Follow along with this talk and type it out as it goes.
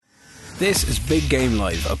This is Big Game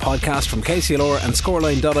Live, a podcast from KCLR and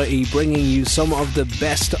Scoreline.ie, bringing you some of the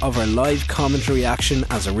best of our live commentary action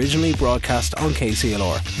as originally broadcast on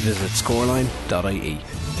KCLR. Visit Scoreline.ie.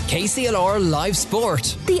 KCLR Live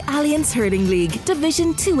Sport. The Alliance Hurling League,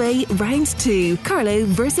 Division 2A, Round 2. Carlow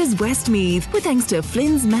versus Westmeath, with thanks to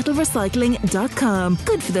FlynnsMetalRecycling.com.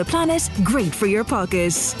 Good for the planet, great for your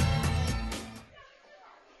pocket.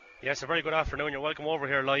 Yes, a very good afternoon. You're welcome over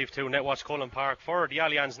here live to Netwatch Cullen Park for the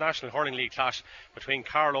Allianz National Hurling League clash between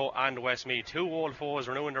Carlow and Westmeath. Two old foes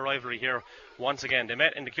renewing their rivalry here once again. They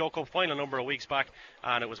met in the Keogh Cup final a number of weeks back,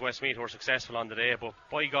 and it was Westmeath who were successful on the day. But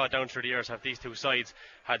by God, down through the years have these two sides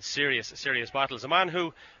had serious battles. A man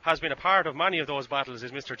who has been a part of many of those battles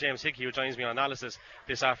is Mr. James Hickey, who joins me on analysis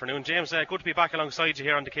this afternoon. James, good to be back alongside you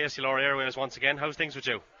here on the KCLR airwaves once again. How's things with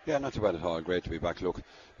you? Yeah, not too bad at all. Great to be back.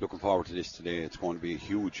 Looking forward to this today. It's going to be a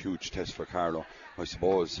huge test for Carlow. I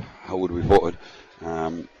suppose, how would we put it?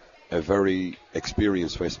 A very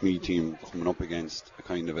experienced Westmeath team coming up against a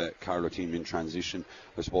kind of a Carlow team in transition.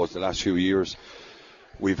 I suppose the last few years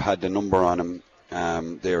we've had the number on them.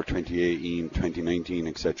 They're 2018, 2019,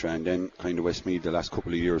 etc. And then kind of Westmeath the last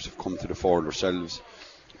couple of years have come to the fore themselves.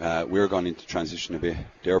 We're gone into transition a bit.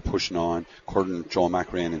 They're pushing on. Current Joe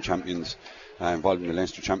McRae and champions involved in the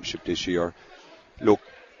Leinster Championship this year. Look,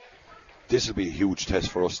 this will be a huge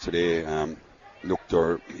test for us today.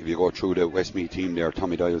 If you go through the Westmeath team there,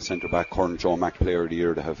 Tommy Doyle, centre-back, current Joe Mack player of the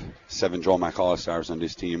year. They have 7 Joe Mack All-Stars on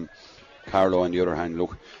this team. Carlow, on the other hand,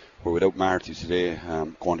 we're without Marty today.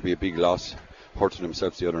 Going to be a big loss. Hurted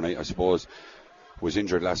himself the other night, I suppose. Was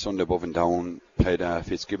injured last Sunday above and down. Played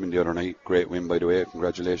Fitzgibbon the other night. Great win, by the way.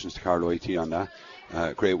 Congratulations to Carlow IT on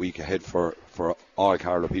that. Great week ahead for all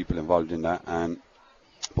Carlow people involved in that.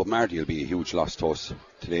 But Marty will be a huge loss to us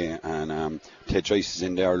today. And Ted Joyce is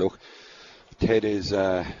in there. Ted is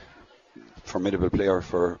a formidable player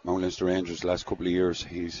for Mount Leinster Rangers the last couple of years.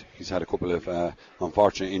 He's had a couple of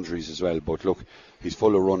unfortunate injuries as well. But he's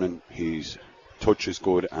full of running. His touch is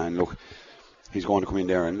good. And he's going to come in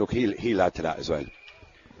there. And he'll add to that as well.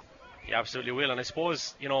 Yeah, absolutely will. And I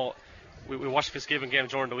suppose, we watched Fitzgibbon game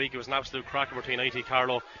during the week. It was an absolute cracker between IT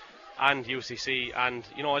Carlow and UCC, and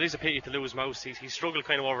it is a pity to lose Mouse. He struggled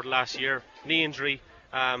kind of over the last year, knee injury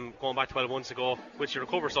going back 12 months ago, which he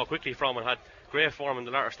recovered so quickly from and had great form in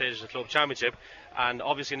the latter stages of the club championship, and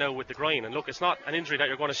obviously now with the grind. And it's not an injury that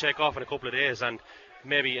you're going to shake off in a couple of days, and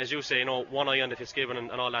maybe, as you say, one eye on the Fitzgibbon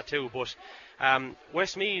and all that too. But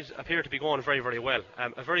Westmeath appear to be going very well.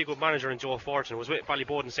 A very good manager in Joe Fortune was with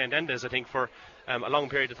Ballyboden St Enda's, I think, for a long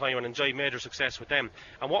period of time and enjoyed major success with them.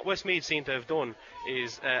 And what Westmeath seem to have done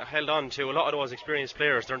is held on to a lot of those experienced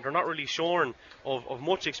players. They're not really shorn of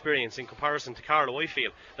much experience in comparison to Carlow, I feel.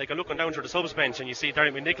 I'm looking down through the subs bench and you see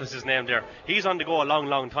Derek McNicholas's name there. He's on the go a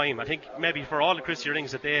long time. I think maybe for all the Christy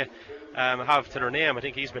rings that they have to their name, I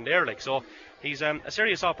think he's been there. So he's a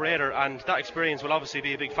serious operator, and that experience will obviously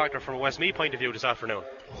be a big factor from a Westmeath point of view this afternoon.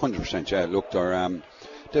 100%, yeah.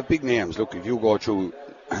 They're big names. If you go through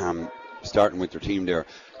starting with their team there,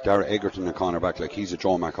 Dara Egerton, a cornerback, he's a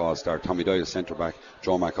Joe Mack All-Star. Tommy Doyle, centre-back,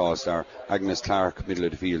 Joe Mack All-Star. Agnes Clark, middle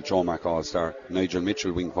of the field, Joe Mack All-Star. Nigel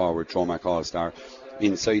Mitchell, wing forward, Joe Mack All-Star.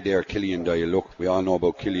 Inside there, Killian Doyle. We all know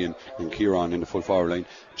about Killian and Kieran in the full forward line.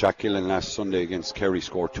 Jack Killen last Sunday against Kerry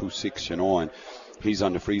scored 2-6, and he's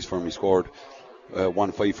on the freeze for him. He scored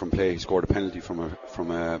 1-5 from play. He scored a penalty from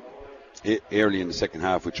early in the second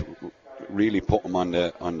half, which really put him on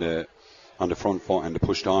the front foot, and they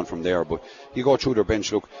pushed on from there. But you go through their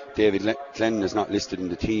bench. David Glenn is not listed in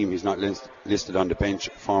the team. He's not listed on the bench.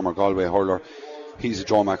 Former Galway hurler. He's a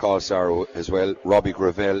Joe Mack All-Star as well. Robbie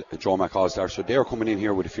Gravel, a Joe Mack All-Star. So they're coming in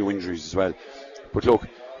here with a few injuries as well. But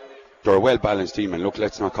they're a well-balanced team, and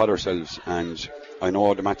let's not cut ourselves. And I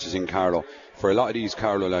know the match is in Carlow. For a lot of these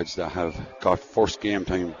Carlow lads that have got first game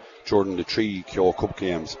time during the 3 Keogh Cup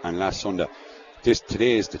games and last Sunday,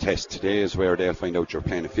 today is the test. Today is where they'll find out you're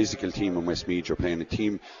playing a physical team in Westmeath. You're playing a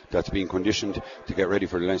team that's being conditioned to get ready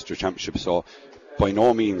for the Leinster Championship. So by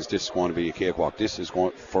no means this is going to be a cakewalk. This is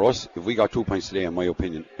going, for us, if we got 2 points today, in my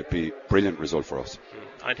opinion, it'd be a brilliant result for us.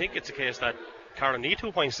 I think it's a case that Carlow need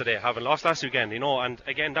 2 points today, having lost last weekend, and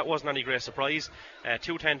again, that wasn't any great surprise.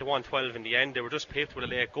 2-10 to 1-12 in the end. They were just pipped with a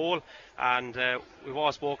late goal, and we've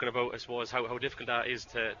all spoken about, I suppose, how difficult that is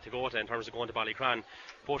to go to in terms of going to Ballycran.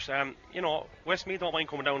 But Westmeath don't mind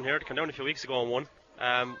coming down here. They came down a few weeks ago and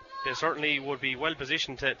won. They certainly would be well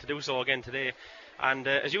positioned to do so again today. And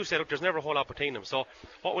as you said, there's never a whole lot between them. So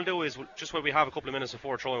what we'll do is, just when we have a couple of minutes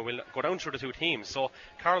before throwing, we'll go down through the two teams. So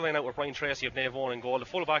Caroline out with Brian Tracy of Navan in goal. The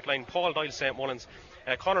full back line, Paul Doyle, St Mullins.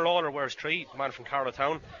 Conor Lawler wears 3, man from Carlow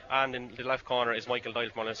Town, and in the left corner is Michael Doyle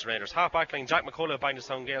from Munster Rangers. Half back line, Jack McCullough,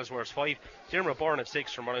 Bangstown Gales wears 5, Diarmuid Byrne at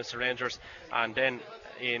 6 from Munster Rangers, and then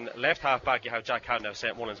in left half back you have Jack Cadden of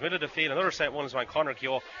St. Mullins. Middle of the field, another St. Mullins man, Conor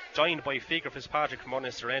Keogh, joined by Fiacre Fitzpatrick from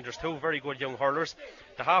Munster Rangers, 2 very good young hurlers.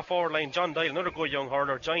 The half forward line, John Doyle, another good young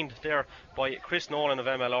hurler, joined there by Chris Nolan of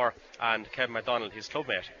MLR and Kevin MacDonald, his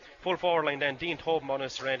clubmate. Full forward line then, Dean Tobin,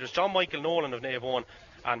 Munster Rangers, John Michael Nolan of Naomh Eoin,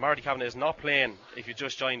 and Marty Kavanagh is not playing. If you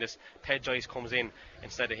just joined us, Ted Joyce comes in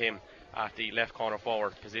instead of him at the left corner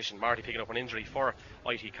forward position. Marty picking up an injury for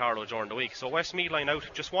IT Carlow during the week. So Westmeath line out,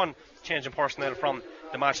 just one change in personnel from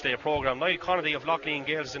the match day programme. Niall Connolly of Loughlin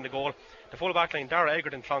Gales is in the goal. The full back line, Dara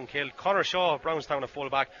Egerton, Clonkill, Conor Shaw of Brownstown of full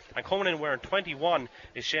back, and coming in wearing 21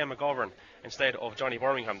 is Shane McGovern instead of Johnny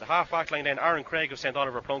Birmingham. The half back line then, Aaron Craig of St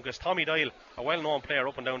Oliver Plunkett, Tommy Doyle, a well known player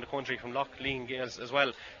up and down the country from Loughlin Gales as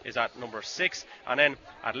well, is at number 6, and then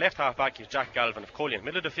at left half back is Jack Galvin of Cullion.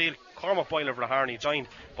 Middle of the field, Cormac Boyle of Raharney, joined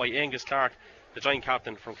by Angus Clark, the joint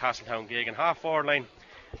captain from Castletown Geoghegan. Half forward line,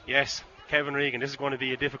 yes, Kevin Regan, this is going to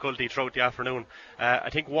be a difficulty throughout the afternoon. I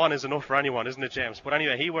think 1 is enough for anyone, isn't it, James? But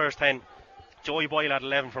anyway, he wears 10. Joey Boyle at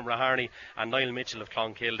 11 from Raharney, and Niall Mitchell of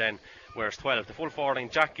Clonkill then wears 12. The full forward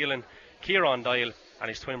line, Jack Gillen, Kieran Doyle, and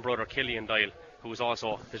his twin brother Killian Doyle, who is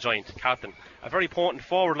also the joint captain. A very potent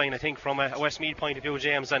forward line, I think, from a Westmeath point of view,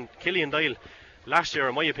 James. And Killian Doyle, last year,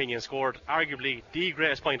 in my opinion, scored arguably the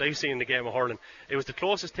greatest point I've seen in the game of hurling. It was the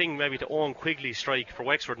closest thing maybe to Owen Quigley's strike for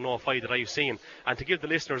Wexford in 05 that I've seen. And to give the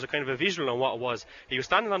listeners a kind of a visual on what it was, he was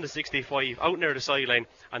standing on the 65 out near the sideline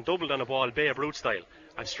and doubled on a ball Babe Ruth style,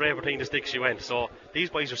 and straight between the sticks she went. So these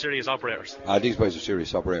boys are serious operators. These boys are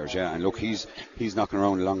serious operators, yeah. And look, he's knocking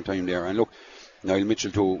around a long time there. And look, Niall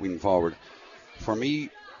Mitchell too, wing forward. For me,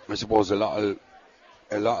 I suppose a lot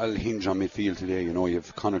of hinge on midfield today. You know, you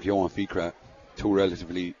have Conor Keogh and Fiacre, 2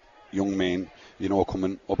 relatively young men, you know,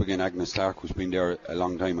 coming up again. Agnes Clark, who's been there a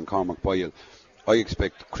long time, and Cormac Boyle. I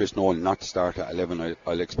expect Chris Nolan not to start at 11.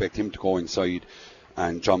 I'll expect him to go inside,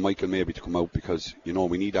 and John Michael maybe to come out, because, you know,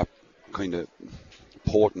 we need that kind of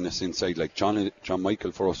potentness inside. Like John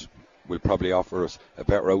Michael for us will probably offer us a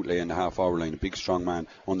better outlay in the half hour line, a big strong man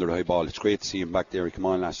under the high ball. It's great to see him back there. He came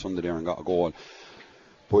on last Sunday there and got a goal.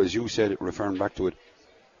 But as you said, referring back to it,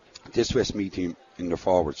 this Westmeath team in their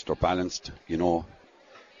forwards, they're balanced, you know,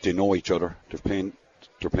 they know each other, they're playing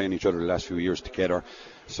each other the last few years together,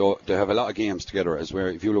 so they have a lot of games together. As where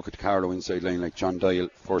if you look at the Carlow inside line, like John Doyle,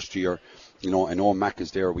 first year, you know, I know Mac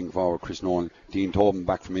is there, wing forward, Chris Nolan, Dean Tobin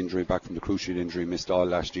back from the cruciate injury, missed all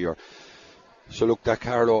last year. So look, that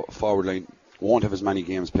Carlow forward line won't have as many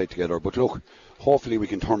games played together, but look, hopefully we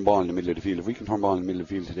can turn ball in the middle of the field. If we can turn ball in the middle of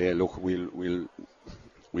the field today, look,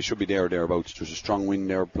 we should be thereabouts. There's a strong wind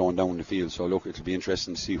there blowing down the field, so look, it'll be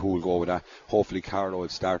interesting to see who will go with that. Hopefully Carlow will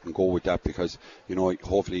start and go with that, because, you know,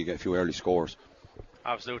 hopefully you get a few early scores.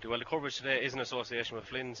 Absolutely. Well, the coverage today is in association with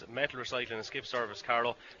Flynn's Metal Recycling and Skip Service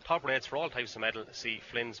Carlow. Top rates for all types of metal. See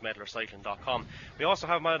flynnsmetalrecycling.com. We also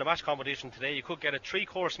have man of the match competition today. You could get a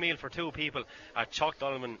 3-course meal for 2 people at Chalk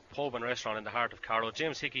Dolman Pub and Restaurant in the heart of Carlow.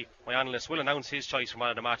 James Hickey, my analyst, will announce his choice for man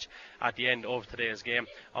of the match at the end of today's game.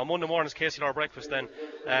 On Monday morning's KCLR breakfast then,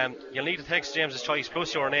 you'll need to text James's choice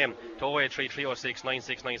plus your name to 083 306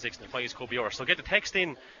 9696. The prize could be yours. So get the text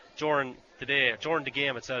in during the day, during the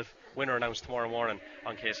game itself. Winner announced tomorrow morning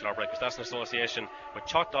on KCLR Breakfast. That's in association with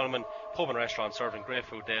Chalk Dolman Pub and Restaurant, serving great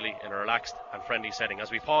food daily in a relaxed and friendly setting. As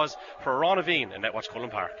we pause for Ron Aveen in Netwatch Cullen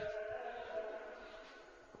Park.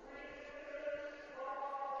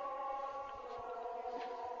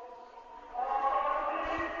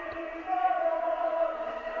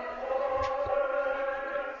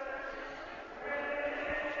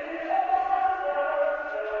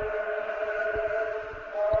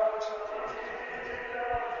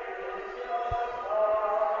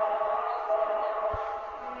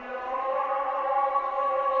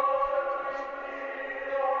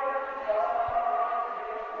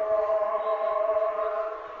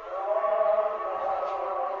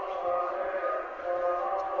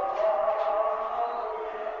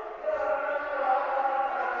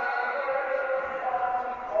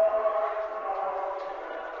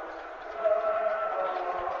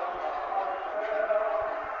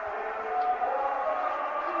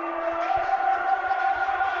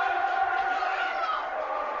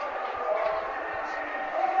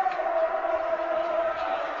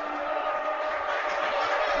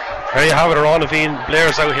 There you have it, Ron Aveen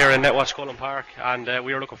Blair's out here in Netwatch Cullen Park, and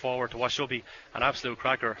we are looking forward to what should be an absolute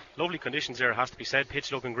cracker. Lovely conditions there, has to be said.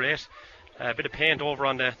 Pitch looking great. A bit of paint over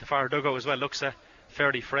on the far dugout as well. Looks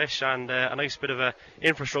fairly fresh, and a nice bit of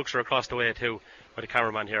infrastructure across the way too. by the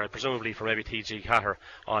cameraman here, presumably for maybe TG Catter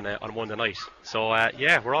on Monday night. So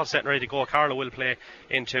we're all set and ready to go. Carlow will play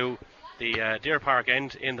into the Deer Park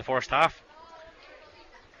end in the first half.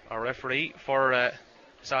 Our referee for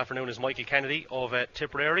this afternoon is Michael Kennedy of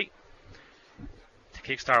Tipperary, to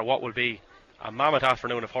kickstart what will be a mammoth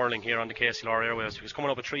afternoon of hurling here on the KCLR airwaves, because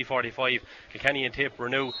coming up at 3:45, Kilkenny and Tip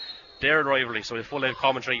renew their rivalry, so the full live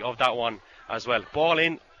commentary of that one as well. Ball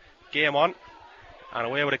in, game on, and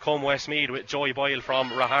away would it come Westmeath with Joey Boyle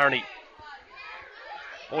from Raharney.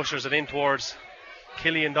 Ushers it in towards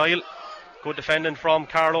Killian Doyle. Good defending from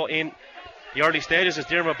Carlow in the early stages as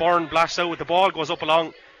Diarmuid Byrne blasts out with the ball, goes up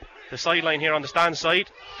along the sideline here on the stand side,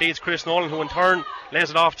 feeds Chris Nolan, who in turn lays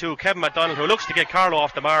it off to Kevin MacDonald, who looks to get Carlow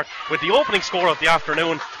off the mark with the opening score of the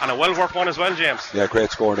afternoon, and a well worked one as well, James. Yeah,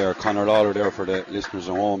 great score there. Conor Lawler there for the listeners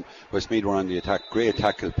at home. Westmeath were on the attack. Great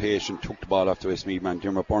tackle, patient, took the ball off the Westmeath man.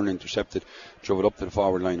 Diarmuid Byrne intercepted, drove it up to the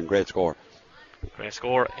forward line, and great score. Great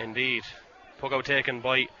score indeed. Puck out taken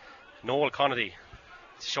by Noel Connady.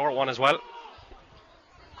 It's a short one as well.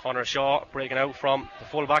 Conor Shaw breaking out from the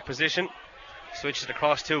full back position. Switches it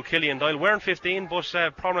across to Killian Doyle, wearing 15, but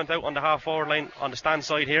prominent out on the half forward line on the stand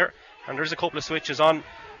side here. And there's a couple of switches on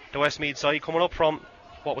the Westmeath side. Coming up from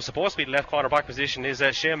what was supposed to be the left corner back position is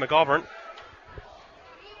Shane McGovern.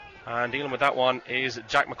 And dealing with that one is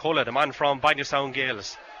Jack McCullough, the man from Bangorstown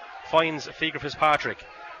Gales. Finds Fegar Fitzpatrick.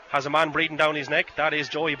 Has a man breathing down his neck. That is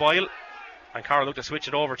Joey Boyle. And Carl looked to switch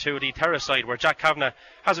it over to the terrace side, where Jack Kavanagh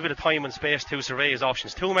has a bit of time and space to survey his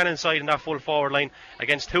options. Two men inside in that full forward line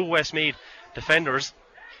against two Westmeath defenders.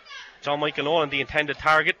 John Michael Nolan, the intended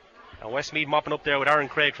target, and Westmeath mopping up there with Aaron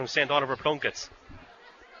Craig from St Oliver Plunkets.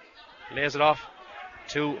 Lays it off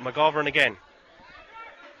to McGovern again.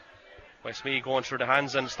 Westmeath going through the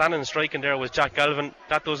hands, and standing and striking there was Jack Galvin.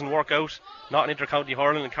 That doesn't work out. Not an inter-county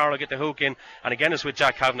hurling, and Carlow get the hook in, and again it's with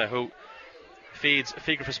Jack Kavanagh, who feeds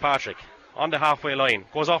Fegar Fitzpatrick on the halfway line,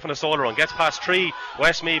 goes off on a solo run, gets past three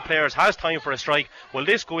Westmeath players, has time for a strike. Will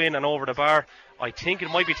this go in and over the bar? I think it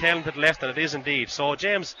might be tailing to the left, and it is indeed. So,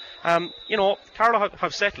 James, Carlow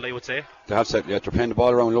have settled, I would say. They have settled, yeah. They're playing the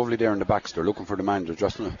ball around lovely there in the backs. They're looking for the man. They're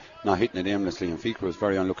just not hitting it aimlessly, and Fegar was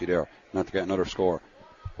very unlucky there not to get another score.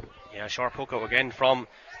 Yeah, sharp hook out again from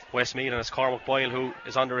Westmeath, and it's Cormac Boyle who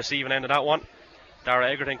is on the receiving end of that one. Dara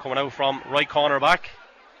Egerton coming out from right corner back.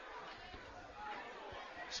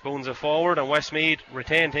 Spoons it forward, and Westmeath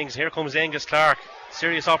retain things. Here comes Angus Clark.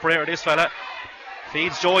 Serious operator, this fella.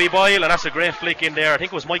 Feeds Joey Boyle, and that's a great flick in there. I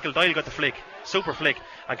think it was Michael Doyle got the flick. Super flick.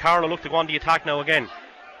 And Carlow look to go on the attack now again.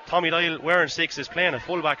 Tommy Doyle, wearing 6, is playing a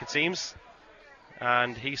fullback, it seems.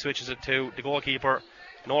 And he switches it to the goalkeeper,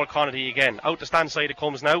 Noel Connady again. Out the stand side it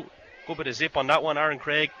comes now. Good bit of zip on that one. Aaron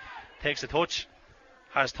Craig takes the touch.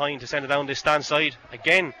 Has time to send it down this stand side.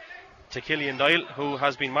 Again to Killian Doyle, who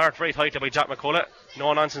has been marked very tightly by Jack McCullough.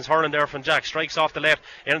 No nonsense hurling there from Jack. Strikes off the left,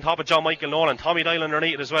 in on top of John Michael Nolan. Tommy Doyle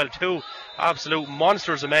underneath it as well. Two absolute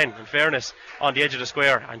monsters of men, in fairness, on the edge of the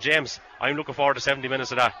square. And James, I'm looking forward to 70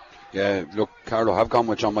 minutes of that. Yeah, look, Carlow have gone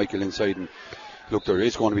with John Michael inside, and look, there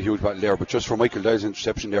is going to be a huge battle there, but just for Michael Doyle's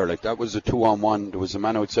interception there, like that was a 2-on-1. There was a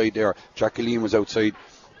man outside there. Jack Killeen was outside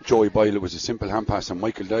Joey Boyle. It was a simple hand pass, and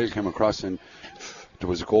Michael Doyle came across, and there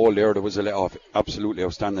was a goal there. There was a let off. Absolutely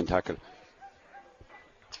outstanding tackle.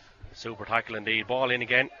 Super tackle indeed. Ball in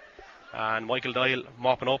again, and Michael Doyle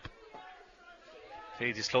mopping up.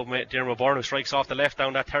 Feeds his clubmate Diarmuid Byrne, who strikes off the left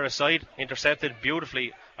down that terrace side. Intercepted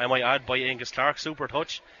beautifully, I might add, by Angus Clark. Super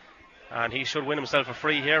touch, and he should win himself a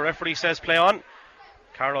free here. Referee says play on.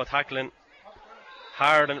 Carlow tackling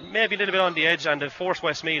hard and maybe a little bit on the edge, and they force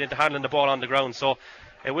Westmeath into handling the ball on the ground. So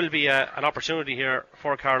it will be an opportunity here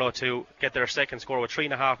for Carlow to get their second score with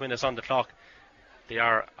 3.5 minutes on the clock. They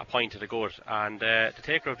are a point to the good, and the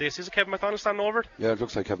taker of this is Kevin MacDonald standing over it. Yeah, it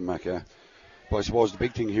looks like Kevin Mac, yeah. But I suppose the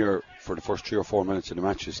big thing here for the first 3 or 4 minutes of the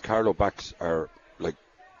match is Carlow backs are like,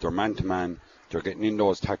 they're man to man, they're getting in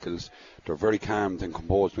those tackles, they're very calm and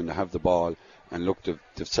composed when they have the ball, and look, they've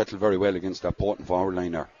settled very well against that potent forward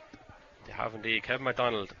line there. They have indeed. Kevin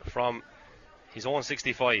MacDonald from his own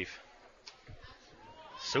 65.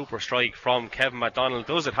 Super strike from Kevin MacDonald.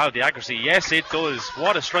 Does it have the accuracy? Yes, it does.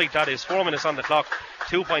 What a strike that is. 4 minutes on the clock.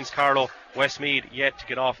 2 points Carlow. Westmeath yet to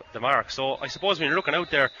get off the mark. So I suppose when you're looking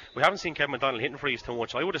out there, we haven't seen Kevin MacDonald hitting frees too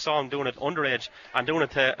much. I would have saw him doing it underage and doing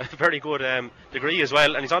it to a very good degree as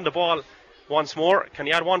well. And he's on the ball once more. Can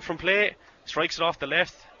he add one from play? Strikes it off the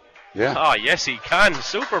left. Yeah. Ah, yes, he can.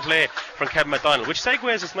 Super play from Kevin MacDonald, which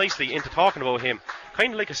segues us nicely into talking about him.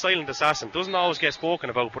 Kind of like a silent assassin. Doesn't always get spoken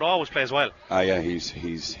about, but always plays well. Yeah,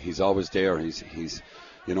 he's always there. He's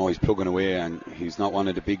plugging away, and he's not one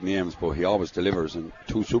of the big names, but he always delivers, and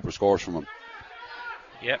 2 super scores from him.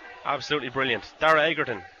 Yep, absolutely brilliant. Dara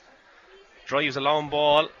Egerton drives a long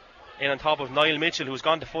ball in on top of Niall Mitchell, who's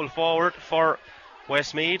gone to full forward for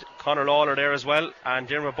Westmeath. Conor Lawler there as well, and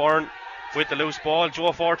Dermot Byrne with the loose ball.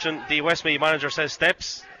 Joe Fortune, the Westmeath manager, says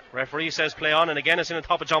steps. Referee says play on, and again it's in on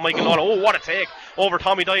top of John Michael Lawler. Oh, what a take over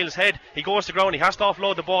Tommy Doyle's head. He goes to ground, he has to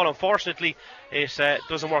offload the ball. Unfortunately, it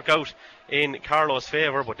doesn't work out in Carlow's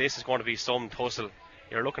favour, but this is going to be some tussle.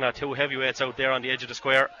 You're looking at two heavyweights out there on the edge of the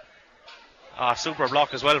square. Super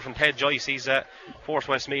block as well from Ted Joyce. He's forced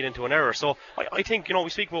Westmeath into an error. So I think, we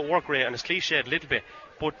speak about work rate and it's cliched a little bit,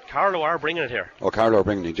 but Carlow are bringing it here. Carlow are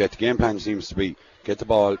bringing it. Yet the game plan seems to be get the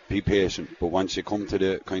ball, be patient, but once you come to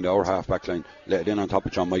the kind of our half back line, let it in on top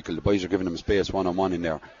of John Michael. The boys are giving him space one-on-one in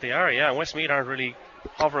there. They are, yeah, and Westmeath aren't really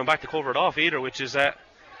hovering back to cover it off either, which is a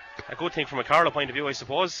good thing from a Carlow point of view, I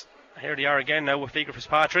suppose. Here they are again now with Fleeger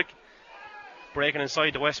Fitzpatrick breaking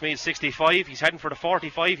inside the Westmeath 65. He's heading for the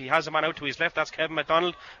 45. He has a man out to his left. That's Kevin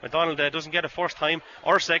MacDonald. MacDonald doesn't get it first time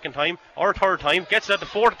or second time or third time. Gets it at the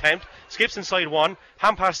fourth attempt. Skips inside one.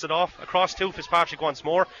 Hand passed it off across to Fitzpatrick once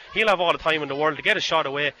more. He'll have all the time in the world to get a shot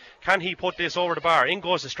away. Can he put this over the bar? In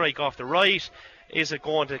goes the strike off the right. Is it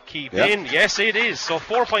going to keep in? Yes, it is. So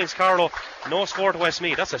 4 points, Carlow. No score to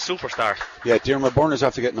Westmeath. That's a super start. Yeah, Dermot Byrne is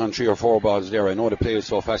after getting on 3 or 4 balls there. I know the play is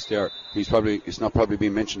so fast there. It's not probably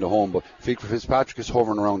being mentioned at home, but Fitzpatrick is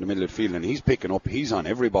hovering around the middle of the field and he's picking up. He's on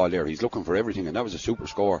every ball there. He's looking for everything, and that was a super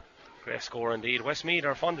score. Great score indeed. Westmeath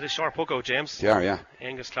are fond of this short puck out, James. They are, yeah.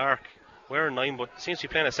 Angus Clark wearing 9, but seems to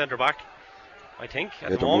be playing a centre back, I think, at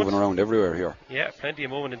the they're moment. Moving around everywhere here. Yeah, plenty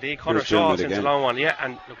of movement indeed. Conor Shaw since a long one. Yeah,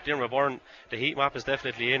 and look, Dermot Byrne, the heat map is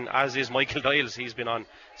definitely in, as is Michael Diles. He's been on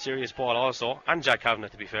serious ball also, and Jack Kavanagh,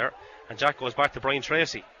 to be fair. And Jack goes back to Brian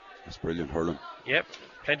Tracy. That's brilliant hurling. Yep,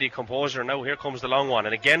 plenty of composure. Now here comes the long one,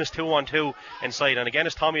 and again it's 2-on-2 inside, and again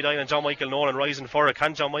it's Tommy Doyle and John Michael Nolan rising for it.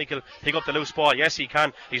 Can John Michael pick up the loose ball? Yes, he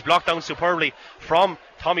can. He's blocked down superbly from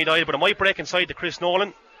Tommy Doyle, but it might break inside to Chris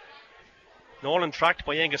Nolan. Nolan tracked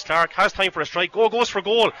by Angus Clark, has time for a strike, goes for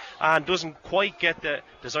goal, and doesn't quite get the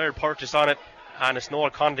desired purchase on it, and it's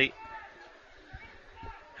Noel Condy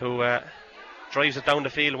who drives it down the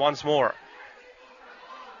field once more.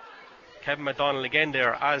 Kevin MacDonald again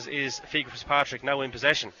there, as is Fleeger Fitzpatrick, now in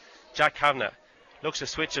possession. Jack Kavanagh looks to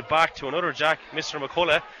switch it back to another Jack, Mr.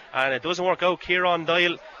 McCullough, and it doesn't work out. Kieran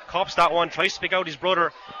Doyle cops that one, tries to pick out his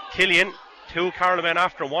brother Killian. 2 Carlow men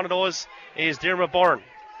after him. One of those is Dermot Byrne.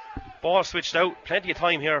 Ball switched out, plenty of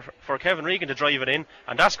time here for Kevin Regan to drive it in,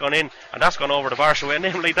 and that's gone in, and that's gone over the bar. So a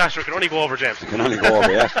name like that can only go over, James. It can only go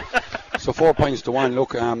over, yeah. So 4 points to 1.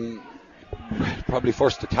 Look, probably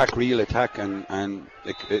first real attack, and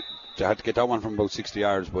they had to get that one from about 60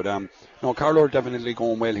 yards. But no, Carlow are definitely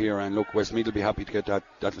going well here, and look, Westmeath will be happy to get that.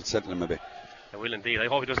 That'll settle him a bit. It will indeed. I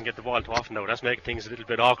hope he doesn't get the ball too often now. That's making things a little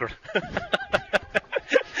bit awkward.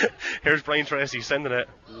 Here's Brian Tracy sending it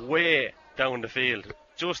way down the field,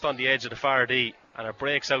 just on the edge of the far D, and it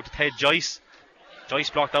breaks out to Ted Joyce. Joyce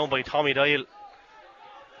blocked down by Tommy Doyle.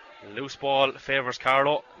 Loose ball favours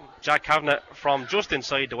Carlow. Jack Kavanagh from just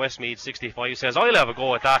inside the Westmeath 65 says, I'll have a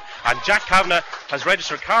go at that. And Jack Kavanagh has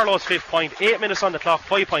registered Carlow's 5th point. 8 minutes on the clock,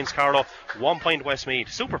 5 points Carlow, 1 point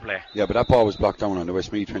Westmeath. Super play. Yeah, but that ball was blocked down on the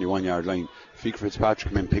Westmeath 21-yard line. Fleeger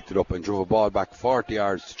Fitzpatrick then picked it up and drove a ball back 40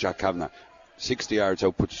 yards to Jack Kavanagh. 60 yards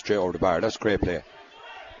out, puts it straight over the bar. That's great play.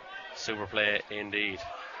 Super play indeed.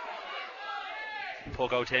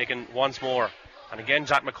 Puck out taken once more, and again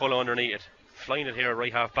Jack McCullough underneath it, flying it here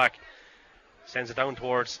right half back, sends it down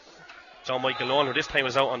towards John Michael Nolan, who this time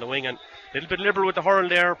is out on the wing, and a little bit liberal with the hurl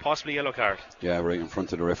there, possibly yellow card. Yeah, right in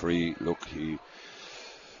front of the referee. Look,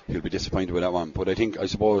 he'll be disappointed with that one, but I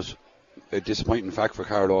suppose a disappointing fact for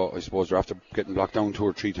Carlow, I suppose they're after getting blocked down 2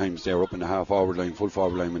 or 3 times there up in the half forward line, full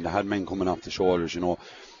forward line, when they had men coming off the shoulders,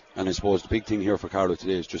 And I suppose the big thing here for Carlow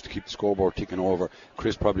today is just to keep the scoreboard ticking over.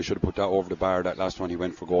 Chris probably should have put that over the bar, that last one he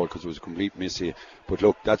went for goal, because it was a complete miss here. But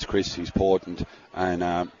look, that's Chris, he's potent,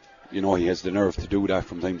 and he has the nerve to do that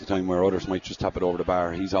from time to time, where others might just tap it over the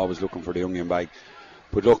bar. He's always looking for the onion bag.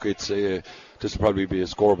 But look, this will probably be a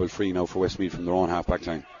scoreable free now for Westmeath from their own half back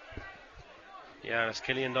line. Yeah, it's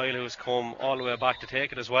Killian Doyle who's come all the way back to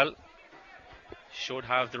take it as well. Should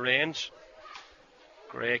have the range.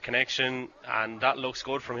 Great connection, and that looks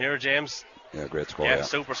good from here, James. Yeah, great score. Yeah,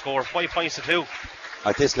 super score. 5 points to 2.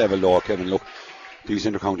 At this level, though, Kevin, look, these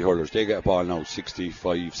inter-county hurlers, they get a ball now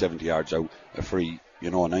 65, 70 yards out, a free,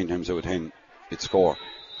 9 times out of 10, it's score.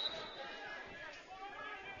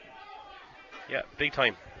 Yeah, big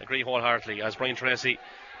time. Agree wholeheartedly, as Brian Tracy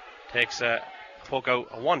takes a puck out,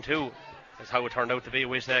 a 1-2 That's how it turned out to be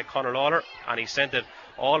with Conor Lawler, and he sent it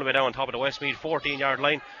all the way down on top of the Westmeath 14-yard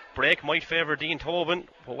line. Break might favour Dean Tobin,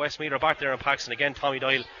 but Westmeath are back there in packs, and again Tommy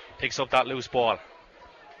Doyle picks up that loose ball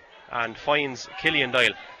and finds Killian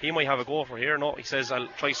Doyle. He might have a go for here. No, he says, I'll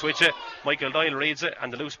try switch it. Michael Doyle reads it,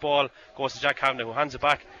 and the loose ball goes to Jack Kavanagh, who hands it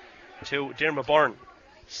back to Dermot Byrne.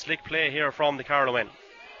 Slick play here from the Carlow men.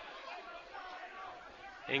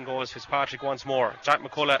 In goes Fitzpatrick once more. Jack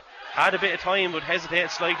McCullough had a bit of time but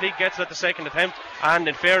hesitated slightly, gets it at the second attempt, and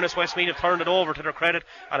in fairness Westmeath have turned it over to their credit,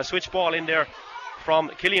 and a switch ball in there from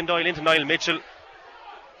Killian Doyle into Niall Mitchell.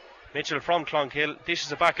 Mitchell from Clonkill dishes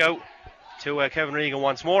it back out to Kevin Regan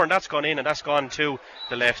once more, and that's gone in, and that's gone to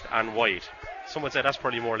the left and wide. Someone said that's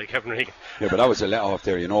probably more like Kevin Regan. Yeah, but that was a let off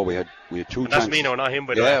there. You know, we had two. That's me now, not him.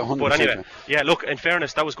 But yeah, 100%. But anyway, yeah. Look, in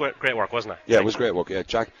fairness, that was great work, wasn't it? Yeah, it was great work. Yeah,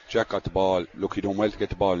 Jack got the ball. Look, he done well to get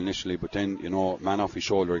the ball initially, but then man off his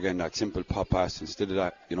shoulder again. That simple pop pass. Instead of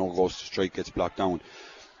that, goes to strike, gets blocked down.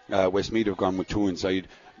 Westmeath have gone with two inside.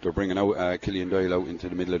 They're bringing out Killian Doyle out into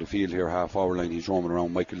the middle of the field here, half hour line. He's roaming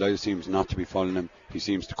around. Michael Doyle seems not to be following him. He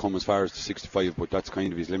seems to come as far as the 65, but that's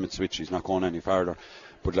kind of his limit switch. He's not going any farther.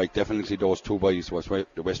 But definitely those two boys, the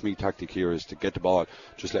Westmeath tactic here is to get the ball,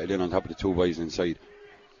 just let it in on top of the two boys inside.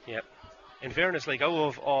 Yeah. In fairness, out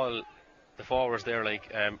of all the forwards there,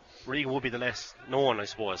 Regan would be the less known, I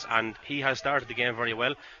suppose, and he has started the game very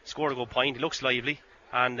well, scored a good point, he looks lively,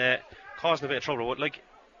 and causing a bit of trouble. But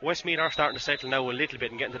Westmeath are starting to settle now a little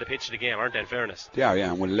bit and getting to the pitch of the game, aren't they, in fairness? Yeah,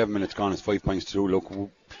 and with 11 minutes gone, it's 5 points to do. Look,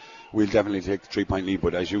 we'll definitely take the 3-point lead,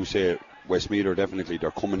 but as you say, Westmeath are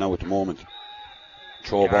they're coming now at the moment.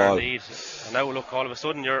 Throw ball. Indeed. And now look, all of a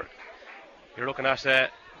sudden you're looking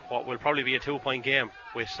at what will probably be a 2-point game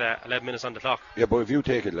with 11 minutes on the clock. Yeah, but if you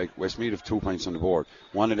take it, Westmeath have 2 points on the board.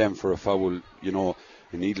 One of them for a foul, a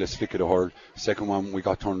needless flick of the hurl. Second one, we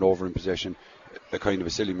got turned over in possession. A kind of a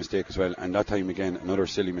silly mistake as well, and that time again another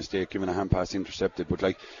silly mistake, given a hand pass intercepted.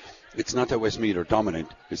 But it's not that Westmeath are dominant,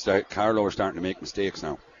 it's that Carlow are starting to make mistakes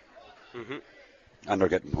now, and they're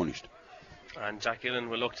getting punished. And Jack Gillen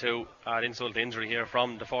will look to add insult to injury here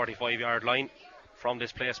from the 45-yard line from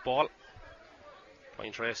this place ball.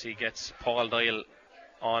 Brian Tracy gets Paul Doyle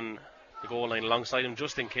on the goal line alongside him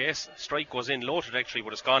just in case. Strike goes in, low trajectory,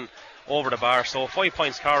 but it's gone over the bar. So 5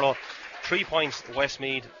 points Carlow, 3 points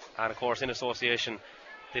Westmeath. And of course in association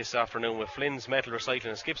this afternoon with Flynn's Metal Recycling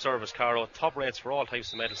and Skip Service Carlow. Top rates for all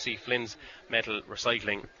types of metal. See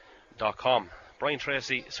flynnsmetalrecycling.com. Brian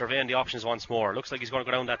Tracy surveying the options once more. Looks like he's going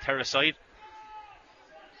to go down that terrace side.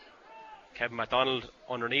 Kevin MacDonald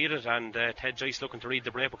underneath it, and Ted Joyce looking to read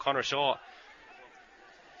the break, but Conor Shaw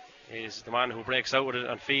is the man who breaks out with it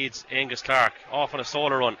and feeds Angus Clark off on a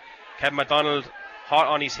solo run. Kevin MacDonald hot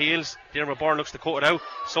on his heels. Dermot Byrne looks to cut it out.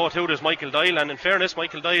 So too does Michael Doyle, and in fairness,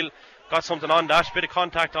 Michael Doyle got something on that. Bit of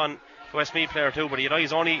contact on the Westmeath player too, but he had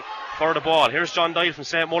eyes only for the ball. Here's John Doyle from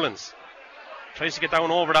St Mullins. Tries to get down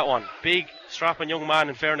over that one. Big, strapping young man,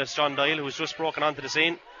 in fairness, John Doyle, who's just broken onto the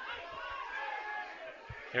scene.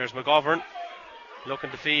 Here's McGovern looking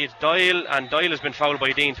to feed Doyle, and Doyle has been fouled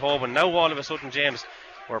by Dean Tobin. Now all of a sudden, James,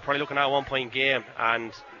 we're probably looking at a 1 point game,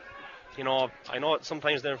 and I know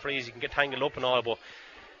sometimes them frees you can get tangled up and all, but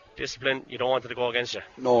discipline, you don't want it to go against you.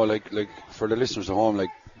 No, for the listeners at home,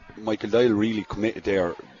 Michael Doyle really committed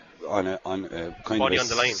there on a kind body of on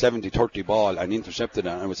the line. 70-30 ball and intercepted it,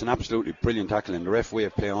 and it was an absolutely brilliant tackle, and the ref way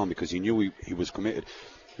of play on because he knew he was committed.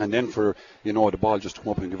 And then for the ball just to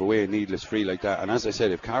come up and give away a needless free like that. And as I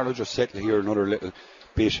said, if Carlow just settle here another little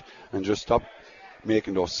bit and just stop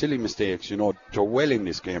making those silly mistakes, they're well in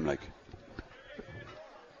this game.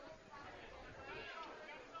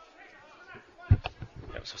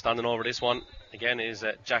 So standing over this one again is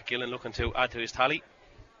Jack Gillen looking to add to his tally.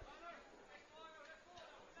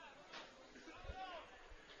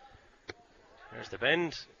 There's the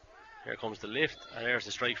bend, here comes the lift, and there's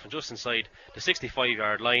the strike from just inside the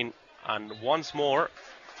 65-yard line, and once more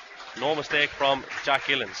no mistake from Jack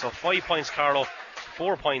Gillen. So 5 points Carlow,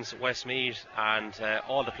 4 points Westmeath, and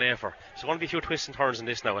all to play for. So going to be a few twists and turns in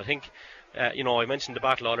this now. I think I mentioned the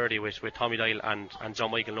battle already with Tommy Doyle and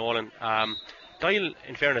John Michael Nolan. Doyle,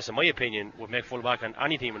 in fairness, in my opinion, would make fullback on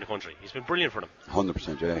any team in the country. He's been brilliant for them.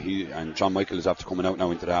 100%, yeah. He and John Michael is after coming out now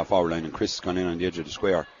into the half-hour line, and Chris has gone in on the edge of the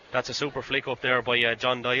square. That's a super flick up there by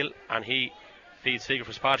John Doyle, and he feeds Figure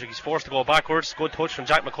Fitzpatrick. He's forced to go backwards. Good touch from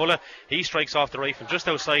Jack McCullough. He strikes off the right from just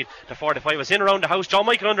outside the 45. It's in around the house. John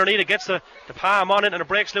Michael underneath it, gets the palm on it, and it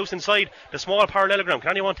breaks loose inside the small parallelogram. Can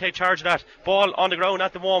anyone take charge of that? Ball on the ground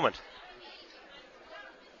at the moment.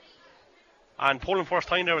 And pulling first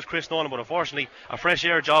time there was Chris Nolan, but unfortunately a fresh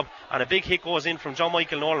air job, and a big hit goes in from John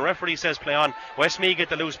Michael Nolan. Referee says play on. Westmeath get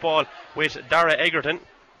the loose ball with Dara Egerton.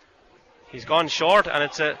 He's gone short, and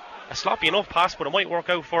it's a sloppy enough pass, but it might work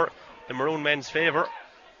out for the Maroon men's favour.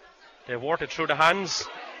 They've worked it through the hands.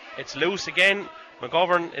 It's loose again.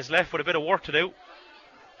 McGovern is left with a bit of work to do.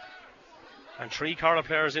 And 3 Carlow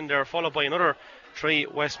players in there, followed by another 3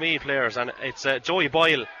 Westmeath players. And it's Joey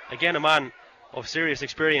Boyle, again a man of serious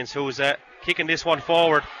experience, who's kicking this one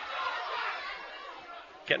forward.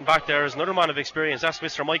 Getting back there is another man of experience. That's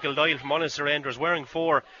Mr. Michael Doyle from Ulster Rangers, wearing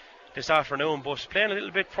 4 this afternoon, but playing a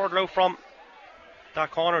little bit further out from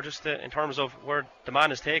that corner, just in terms of where the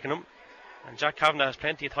man is taking him. And Jack Kavanagh has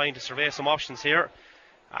plenty of time to survey some options here.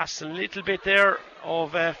 That's a little bit there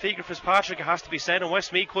of Fiacre Fitzpatrick, it has to be said, and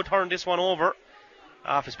Westmeath could turn this one over.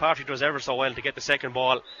 Fitzpatrick does ever so well to get the second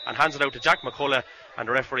ball and hands it out to Jack McCullough, and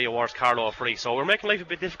the referee awards Carlow a free. So we're making life a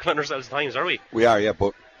bit difficult on ourselves at times, are we? We are, yeah,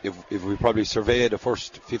 but if we probably survey the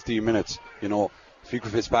first 15 minutes, Fiacre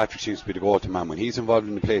Fitzpatrick seems to be the go-to man. When he's involved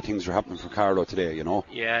in the play, things are happening for Carlow today,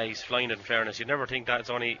 Yeah, he's flying it, in fairness. You'd never think that it's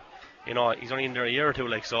only, he's only in there a year or two,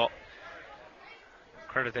 so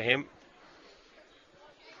credit to him.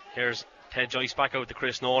 Here's Ted Joyce back out to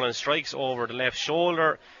Chris Nolan, strikes over the left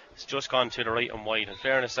shoulder. It's just gone to the right and wide. In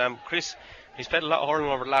fairness, Chris, he's played a lot of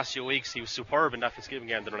hurling over the last few weeks. He was superb in that Fitzgibbon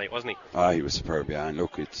game the other night, wasn't he? He was superb, yeah. And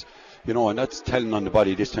look, it's, and that's telling on the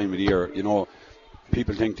body this time of the year.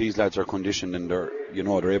 People think these lads are conditioned and they're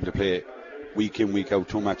able to play week in, week out,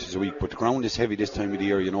 2 matches a week. But the ground is heavy this time of the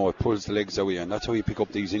year, it pulls the legs away, and that's how you pick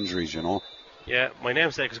up these injuries, Yeah, my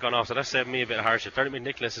namesake has gone off, so that's saving me a bit of hardship. Ferdy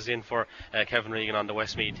McNicholas is in for Kevin Regan on the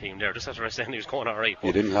Westmeath team there. Just after I said he was going alright.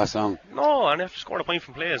 He didn't last long. No, and after scoring a point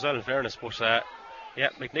from play as well, in fairness. But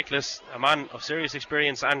McNicholas, a man of serious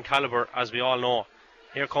experience and calibre, as we all know.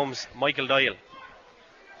 Here comes Michael Doyle.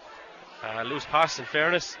 Loose pass, in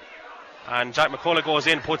fairness. And Jack McCullough goes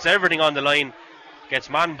in, puts everything on the line, gets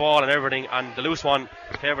man ball and everything, and the loose one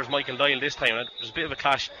favours Michael Doyle this time. There's a bit of a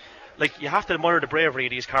clash. You have to admire the bravery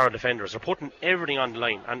of these Carlow defenders. They're putting everything on the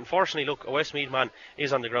line. And unfortunately, look, a Westmeath man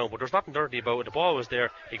is on the ground, but there's nothing dirty about it. The ball was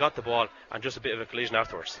there, he got the ball, and just a bit of a collision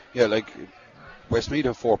afterwards. Yeah, Westmeath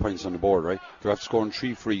have 4 points on the board, right? They're after scoring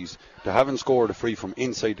 3 frees. They haven't scored a free from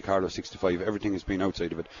inside the Carlow 65. Everything has been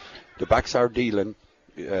outside of it. The backs are dealing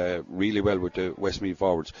really well with the Westmeath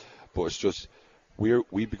forwards, but it's just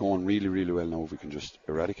we'd be going really, really well now if we can just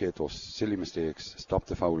eradicate those silly mistakes, stop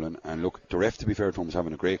the fouling, and look, the ref, to be fair to him, is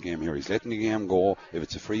having a great game here. He's letting the game go. If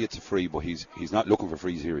it's a free, it's a free, but he's not looking for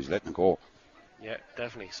frees here. He's letting it go. Yeah,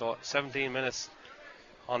 definitely. So 17 minutes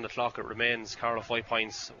on the clock. It remains Carlow 5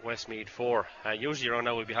 points, Westmeath 4. Usually around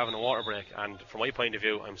now we'll be having a water break, and from my point of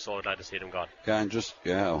view, I'm so glad to see them gone. Yeah, and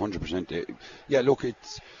 100%. Yeah, look,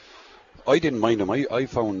 I didn't mind them. I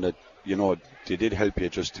found that they did help you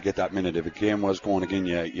just to get that minute. If a game was going again,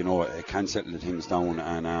 it can settle the things down.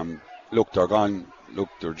 And look, they're gone. Look,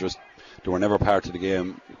 they were never part of the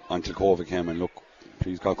game until COVID came. And look,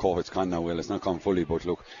 please God, COVID's gone now. Well, it's not gone fully, but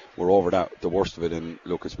look, we're over the worst of it. And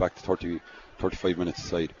look, it's back to 35 minutes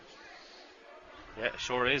aside. Yeah,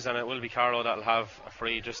 sure is. And it will be Carlow that'll have a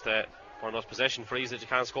free, just one of those possession frees that you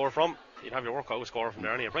can't score from. You'd have your workout score from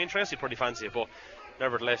there. And Brian Tracy pretty fancy it, but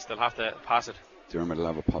nevertheless, they'll have to pass it. Dermot will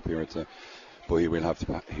have a pop here, but he will have to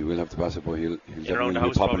pass it, but he'll definitely be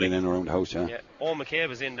popping it in around the house, yeah. Owen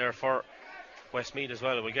McCabe is in there for Westmeath as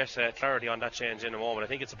well. We'll get clarity on that change in a moment. I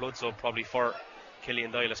think it's a blood sub probably for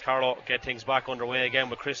Killian Doyle as Carlow get things back underway again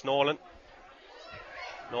with Chris Nolan.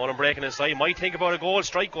 Nolan breaking inside, might think about a goal,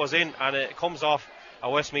 strike goes in, and it comes off a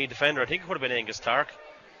Westmeath defender. I think it could have been Angus Clark.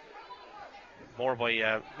 More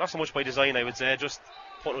by, not so much by design, I would say, just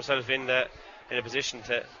putting himself in a position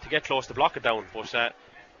to get close to block it down, but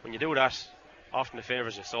when you do that, often it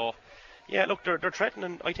favours you. So yeah, look, they're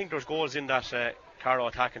threatening. I think there's goals in that Carlow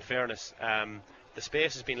attack, in fairness. The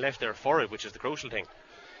space has been left there for it, which is the crucial thing.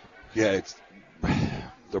 Yeah,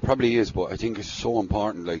 there probably is, but I think it's so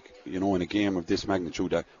important, in a game of this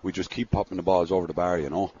magnitude, that we just keep popping the balls over the bar,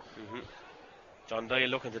 John Doyle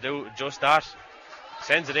looking to do just that,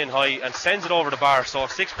 sends it in high and sends it over the bar. So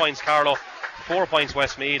 6 points Carlow, 4 points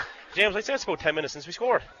Westmeath. James, I'd say it's about 10 minutes since we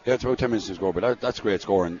scored. Yeah, it's about 10 minutes since we scored, but that's great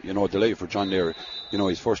scoring. Delighted for John there,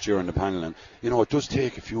 his first year on the panel. And, it does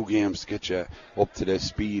take a few games to get you up to the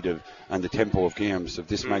speed and the tempo of games of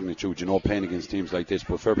this magnitude, playing against teams like this.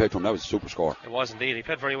 But fair play to him, that was a super score. It was indeed. He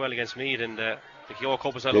played very well against Meath in the Keogh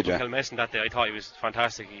Cup as well up in Kilmessan that day. I thought he was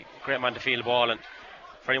fantastic. Great man to field the ball and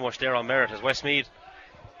very much there on merit as Westmeath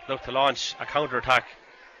looked to launch a counter-attack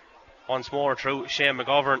once more through Shane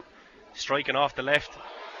McGovern, striking off the left.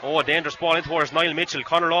 A dangerous ball in towards Niall Mitchell.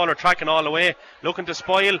 Conor Lawler tracking all the way, looking to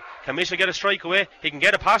spoil. Can Mitchell get a strike away? He can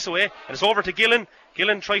get a pass away, and it's over to Gillen.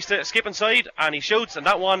 Gillen tries to skip inside, and he shoots, and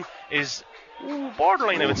that one is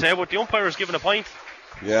borderline, I would say, but the umpire is given a point.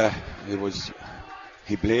 Yeah, it was.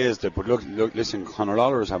 He blazed it, but look, listen, Conor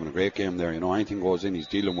Lawler is having a great game there. You know, anything goes in, he's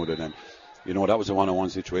dealing with it, and you know that was a one-on-one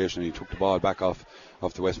situation. He took the ball back off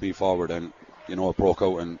the Westmeath forward, and you know it broke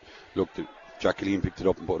out. And look, Jacqueline picked it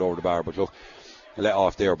up and put it over the bar, but look, a let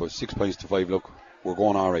off there. But 6 points to 5. Look, we're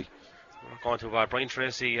going all right. We're going to Brian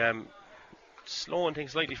Tracy slowing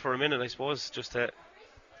things slightly for a minute, I suppose, just to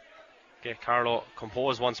get Carlow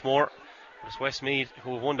composed once more. It's Westmeath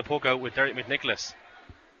who have won the puck out with Derek McNicholas.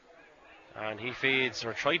 And he feeds,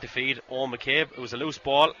 or tried to feed, Owen McCabe. It was a loose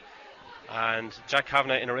ball. And Jack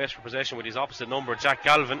Kavanagh in a race for possession with his opposite number, Jack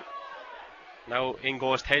Galvin. Now in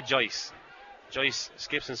goes Ted Joyce. Joyce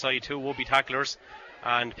skips inside 2 would-be tacklers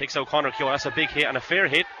and picks out Conor Keogh. That's a big hit and a fair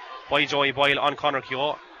hit by Joey Boyle on Conor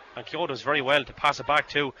Keogh. And Keogh does very well to pass it back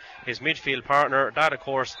to his midfield partner. That, of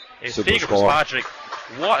course, is Fiacre Fitzpatrick.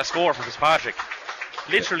 What a score for Fitzpatrick.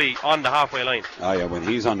 Literally on the halfway line. Yeah, when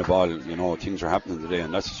he's on the ball, you know, things are happening today,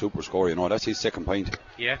 and that's a super score, you know, that's his second point.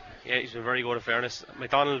 Yeah, he's been very good, in fairness.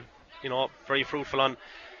 McDonald, you know, very fruitful on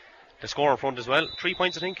the score in front as well. 3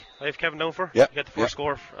 points, I think, I have Kevin down for. Yeah. He got the first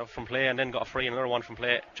score from play, and then got a free and another one from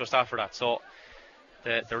play just after that. So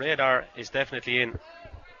the radar is definitely in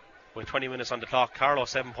with 20 minutes on the clock. Carlow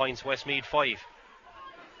 7 points, Westmeath 5.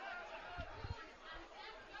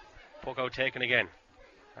 Puck out taken again.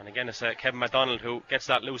 And again, it's Kevin MacDonald who gets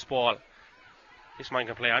that loose ball. This man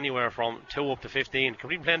can play anywhere from 2 up to 15.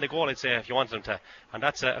 Can even play in the goal, I'd say, if you wanted him to. And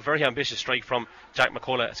that's a very ambitious strike from Jack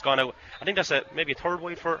McCullough. It's gone out. I think that's maybe a third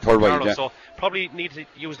wide for Carlow. Yeah. So probably need to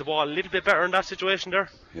use the ball a little bit better in that situation there.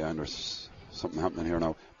 Yeah, and there's something happening here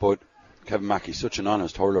now. But Kevin Mackey's such an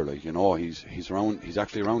honest hurler, like, you know, he's around. He's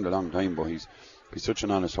actually around a long time, but he's such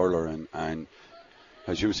an honest hurler, and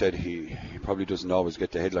as you said, he probably doesn't always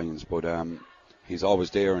get the headlines, but he's always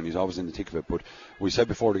there and he's always in the thick of it. But we said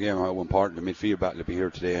before the game how important the midfield battle will be here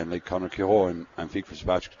today, and like Conor Keogh and Fiacre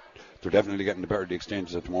Fitzpatrick, they're definitely getting the better of the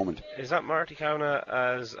exchanges at the moment. Is that Marty Kavanagh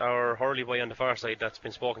as our hurley boy on the far side that's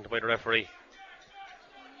been spoken to by the referee?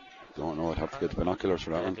 Don't know, I'd have to get the binoculars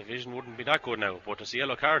for that one. The vision wouldn't be that good now, but there's a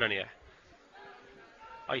yellow card on you.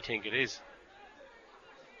 I think it is.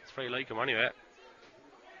 It's very like him anyway.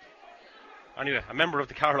 Anyway, a member of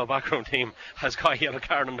the Carlow background team has got a yellow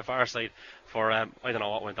card on the far side for, I don't know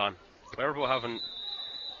what went on. We're about having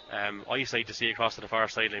eyesight to see across to the far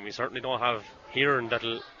sideline. We certainly don't have hearing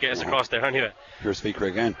that'll get us across there anyway. Here's Fiacre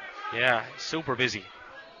again. Yeah, super busy.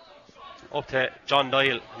 Up to John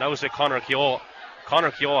Doyle. Now it's with Conor Keogh.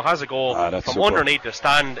 Conor Keogh has a goal from super. Underneath the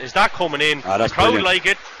stand. Is that coming in? The crowd brilliant. Like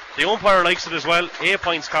it. The umpire likes it as well. 8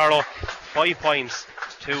 points Carlow, 5 points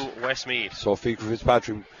to Westmeath. So Fiacre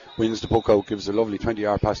Fitzpatrick wins the puck out, gives a lovely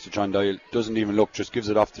 20-yard pass to John Doyle, doesn't even look, just gives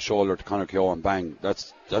it off the shoulder to Conor Keogh and bang.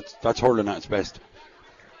 That's hurling at its best.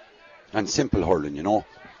 And simple hurling, you know,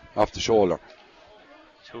 off the shoulder.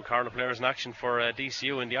 2 Carlow players in action for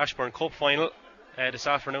DCU in the Ashbourne Cup final this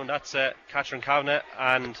afternoon. That's Catherine Kavanagh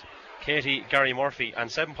and Katie Gary Murphy,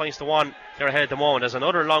 and 7 points to 1. They're ahead at the moment as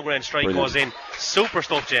another long range strike brilliant. Goes in. Super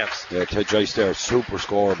stuff, James. Yeah, Ted Joyce there, super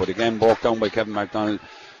score, but again broke down by Kevin MacDonald.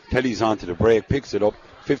 Telly's onto the break, picks it up,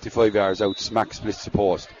 55 yards out, smack splits the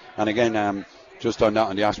post. And again, just on that,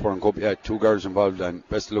 on the Ashbourne Cup, 2 girls involved, and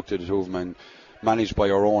best of luck to the 2 of them, and managed by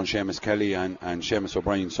our own Seamus Kelly and Seamus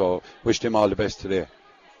O'Brien. So wish them all the best today.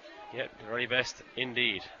 Yeah, the very best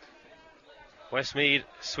indeed. Westmeath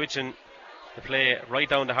switching the play right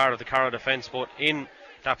down the heart of the Carlow defence, but in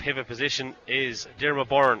that pivot position is Dermot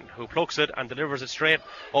Byrne, who plucks it and delivers it straight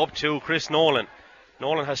up to Chris Nolan.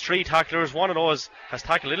 Nolan has 3 tacklers. One of those has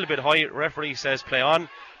tackled a little bit high. Referee says play on,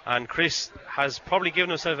 and Chris has probably given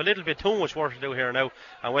himself a little bit too much work to do here now,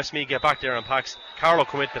 and Westmeath get back there and packs. Carlow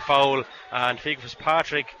commit the foul, and Fiacre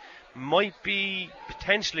Fitzpatrick might be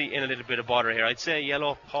potentially in a little bit of bother here. I'd say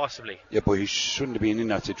yellow, possibly. Yeah, but he shouldn't have been in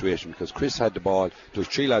that situation, because Chris had the ball. There was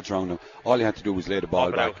 3 lads around him. All he had to do was lay the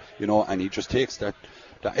ball back, you know, and he just takes that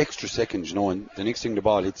extra second, you know, and the next thing the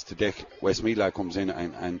ball hits the deck, Westmeath lad comes in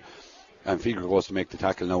and Fiacre goes to make the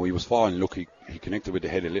tackle. Now he was falling. Look, he connected with the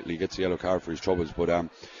head a little. He gets a yellow card for his troubles. But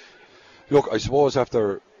look, I suppose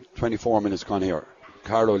after 24 minutes gone here,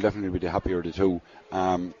 Carlow will definitely be the happier of the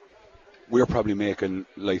 2. We're probably making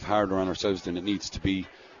life harder on ourselves than it needs to be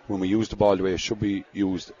when we use the ball the way it should be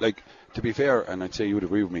used. Like, to be fair, and I'd say you would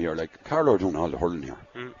agree with me here, like, Carlow are doing all the hurling here.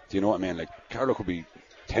 Do you know what I mean? Like, Carlow could be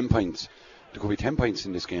 10 points. There could be 10 points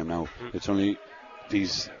in this game now. It's only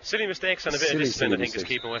these silly mistakes and a bit of discipline, I think, is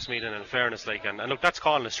keeping Westmeath in fairness. Like, and look, that's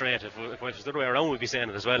calling it straight. If it was the other way around, we'd be saying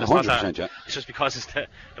it as well. It's not that. Yeah. It's just because it's the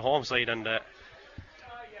home side. And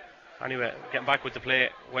anyway, getting back with the play,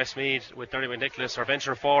 Westmeath with Derry McNicholas are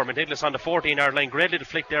venturing forward. McNicholas on the 14-yard line. Great little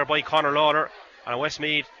flick there by Conor Lawler. And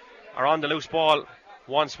Westmeath are on the loose ball.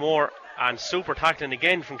 once more, and super tackling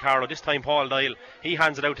again from Carlow. This time Paul Doyle, he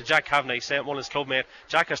hands it out to Jack Kavanagh, St. Mullins clubmate.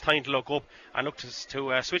 Jack has time to look up and look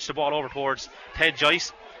to switch the ball over towards Ted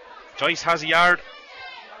Joyce. Joyce has a yard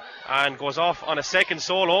and goes off on a second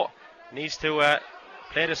solo. Needs to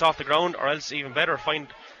play this off the ground, or else even better find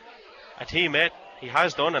a teammate. He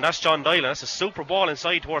has done, and that's John Doyle. That's a super ball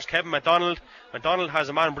inside towards Kevin MacDonald. MacDonald has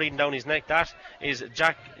a man breathing down his neck. That is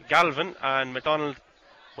Jack Galvin, and MacDonald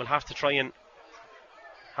will have to try and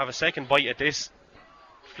have a second bite at this.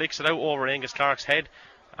 Flicks it out over Angus Clark's head,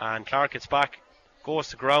 and Clark gets back, goes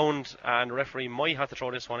to ground, and the referee might have to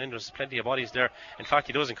throw this one in. There's plenty of bodies there. In fact,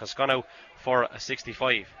 he doesn't, because it's gone out for a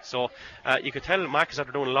 65. So you could tell Mac is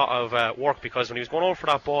after doing a lot of work, because when he was going over for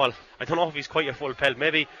that ball, I don't know if he's quite a full pelt,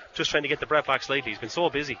 maybe just trying to get the breath back slightly. He's been so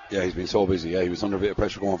busy. Yeah, he's been so busy. Yeah, he was under a bit of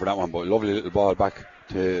pressure going for that one, but a lovely little ball back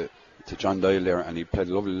to John Doyle there, and he played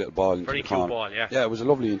a lovely little ball into very the corner. Very cute ball, yeah. Yeah, it was a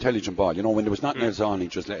lovely, intelligent ball. You know, when there was nothing else on, he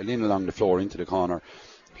just let it in along the floor into the corner.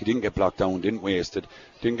 He didn't get blocked down, didn't waste it,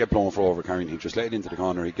 didn't get blown for overcarrying. He just let it into the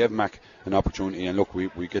corner. He gave Mac an opportunity, and look,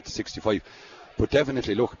 we get to 65. But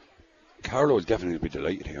definitely, look, Carlow will definitely be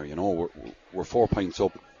delighted here. You know, we're 4 points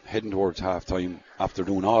up, heading towards half time after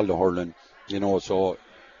doing all the hurling. You know, so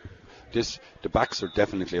the backs are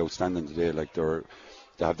definitely outstanding today. Like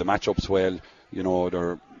they have the matchups well. You know,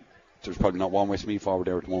 there's probably not one Westmeath forward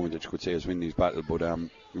there at the moment that you could say is winning these battles, but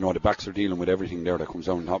you know, the backs are dealing with everything there that comes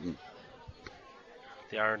down and happen.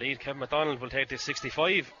 They are indeed. Kevin MacDonald will take this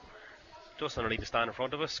 65. Just underneath the stand in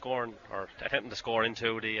front of us, scoring, or attempting to score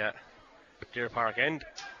into the Deer Park end.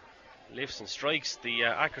 Lifts and strikes. The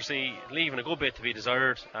accuracy leaving a good bit to be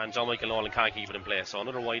desired, and John Michael Nolan can't keep it in place. So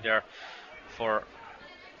another wide there for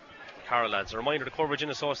Carlow lads. A reminder, the coverage in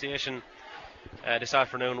association this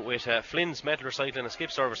afternoon with Flynn's Metal Recycling and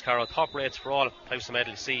Skip Service Carlow. Top rates for all types of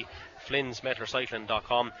metal. See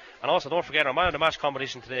Flynn'sMetalRecycling.com. And also don't forget, our man of the match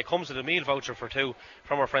competition today comes with a meal voucher for two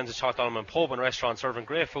from our friends at Shot Dolman Pub and Restaurant, serving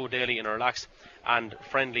great food daily in a relaxed and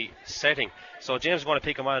friendly setting. So James is going to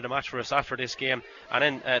pick a man of the match for us after this game,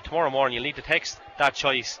 and then tomorrow morning you'll need to text that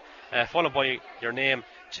choice followed by your name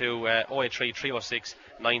to 083 306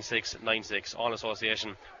 9696, all in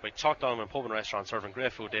association with Chalk Dolman Pub and Restaurant, serving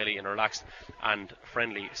great food daily in a relaxed and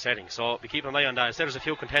friendly setting. So be keeping an eye on that. There's a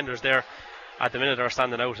few contenders there at the minute that are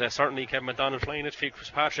standing out. Certainly Kevin MacDonald flying it,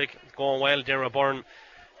 Fitzpatrick going well, Darragh Byrne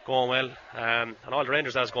going well, and all the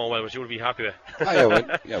Rangers that's going well, which you will be happy with.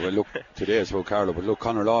 Well, look, today is about Carlow, but look,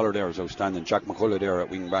 Conor Lawler there is outstanding. Jack McCullough there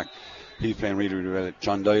at wing back, he's playing really, really well.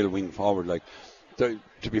 John Doyle wing forward. Like, to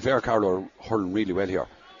be fair, Carlow are hurling really well here.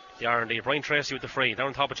 They are indeed. Brian Tracy with the free, down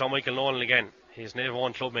on top of John Michael Nolan again, his Native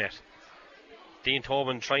 1 clubmate. Dean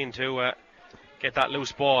Tobin trying to get that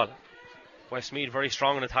loose ball. Westmeath very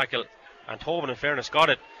strong in the tackle, and Tobin, in fairness,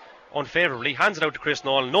 got it unfavourably, hands it out to Chris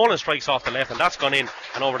Nolan. Nolan strikes off the left, and that's gone in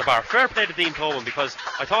and over the bar. Fair play to Dean Tobin, because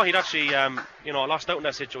I thought he'd actually lost out in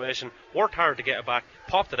that situation, worked hard to get it back,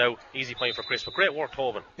 popped it out, easy point for Chris, but great work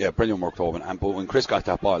Tobin. Yeah, brilliant work Tobin. But when Chris got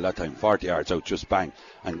that ball that time, 40 yards out, just bang,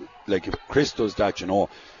 and like if Chris does that, you know,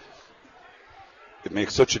 it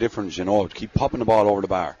makes such a difference, you know, to keep popping the ball over the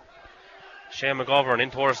bar. Shane McGovern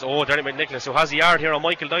in towards Derek McNicholas, who has a yard here on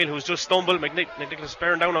Michael Doyle, who's just stumbled. McNicholas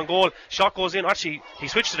bearing down on goal. Shot goes in. Actually, he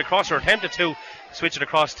switched it across, or attempted to switch it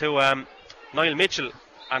across to Niall Mitchell,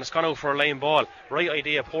 and it's gone out for a lane ball. Right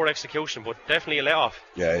idea, poor execution, but definitely a let off.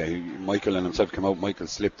 Yeah, Michael and himself came out. Michael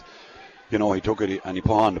slipped. You know, he took it and he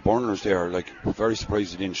put on the burners there. Like, very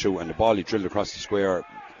surprised he didn't shoot, and the ball he drilled across the square.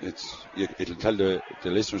 It'll tell the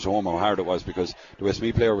listeners at home how hard it was, because the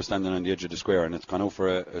Westmeath player was standing on the edge of the square, and it's gone out for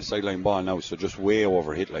a sideline ball now, so just way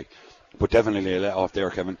over hit, like. But definitely a let off there,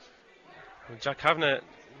 Kevin. Well, Jack Kavanagh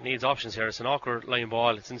needs options here. It's an awkward line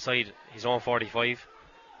ball. It's inside his own 45.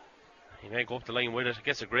 He may go up the line with it.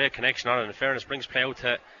 Gets a great connection on it. In fairness, brings play out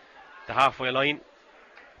to the halfway line.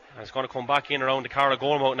 And it's going to come back in around the Carlow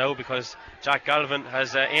goalmouth now, because Jack Galvin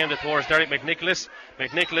has aimed it towards Derek McNicholas.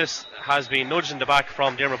 McNicholas has been nudged in the back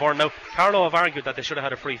from Darragh Byrne. Now, Carlow have argued that they should have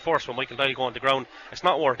had a free first when Michael Doyle going to the ground. It's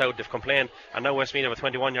not worked out. They've complained, and now Westmeath have a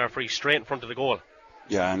 21-yard free straight in front of the goal.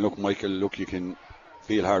 Yeah, and look, Michael, you can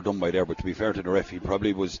feel hard done by there, but to be fair to the ref, he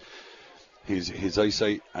probably was, his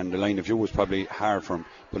eyesight and the line of view was probably hard for him,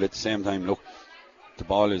 but at the same time, look, the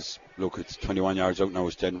ball is, it's 21 yards out now,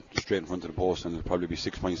 it's dead straight in front of the post, and it'll probably be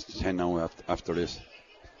 6 points to 10 now after this.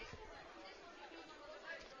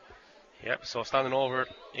 Yep, so standing over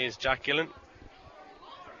is Jack Gillen.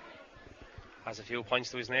 Has a few points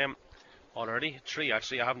to his name already. 3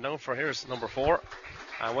 actually I have him down for. Here's number 4.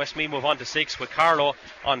 And Westmeath move on to 6 with Carlow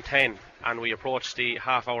on 10, and we approach the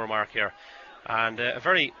half-hour mark here. And a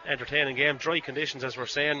very entertaining game. Dry conditions, as we're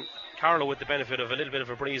saying. Carlow with the benefit of a little bit of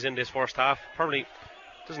a breeze in this first half. Probably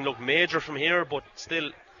doesn't look major from here, but still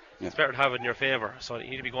Yeah. it's better to have it in your favour. So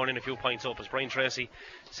he'll be going in a few points up as Brian Tracy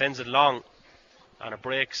sends it long, and it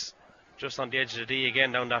breaks just on the edge of the D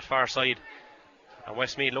again down that far side. And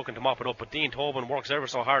Westmeath looking to mop it up, but Dean Tobin works ever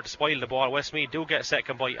so hard to spoil the ball. Westmeath do get a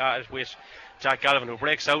second bite at it with Jack Galvin, who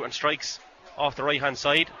breaks out and strikes off the right hand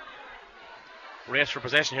side. Race for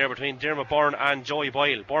possession here between Dermot Byrne and Joey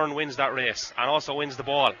Boyle. Byrne wins that race and also wins the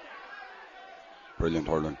ball. Brilliant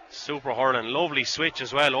hurling. Super hurling. Lovely switch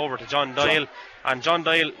as well over to John Doyle. And John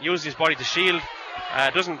Doyle uses his body to shield.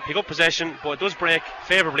 Doesn't pick up possession, but it does break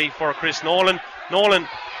favourably for Chris Nolan. Nolan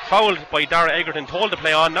fouled by Dara Egerton, told to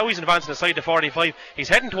play on. Now he's advancing aside the 45. He's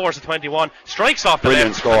heading towards the 21. Strikes off the Brilliant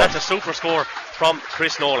left. score. And that's a super score from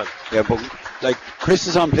Chris Nolan. Yeah, but like Chris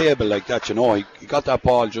is unplayable like that, you know. He got that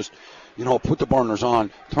ball, just, you know, put the burners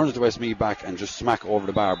on, turns the Westmeath back and just smack over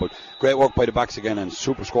the bar. But great work by the backs again, and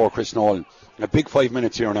super score Chris Nolan. A big 5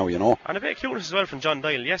 minutes here now, you know. And a bit of cuteness as well from John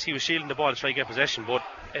Doyle. Yes, he was shielding the ball to try to get possession, but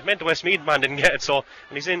it meant the Westmeath man didn't get it. So,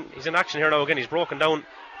 and he's in action here now again. He's broken down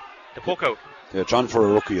the puck out. Yeah, John, for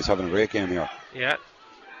a rookie, is having a great game here. Yeah,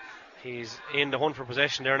 he's in the hunt for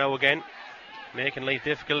possession there now again, making life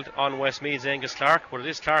difficult on Westmeath's Angus Clark, but it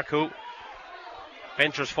is Clark who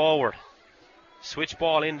ventures forward. Switch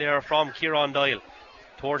ball in there from Kieran Doyle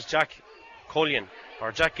towards Jack Cullion,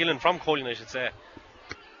 or Jack Gillen from Cullion, I should say.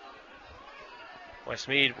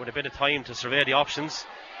 Westmeath with a bit of time to survey the options.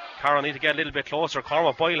 Carroll need to get a little bit closer.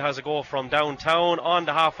 Cormac Boyle has a go from downtown on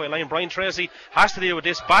the halfway line. Brian Tracy has to deal with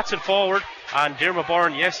this, bats it forward, and Dermot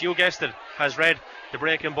Byrne, yes, you guessed it, has read the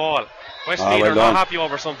breaking ball. Westmeath well are done. not happy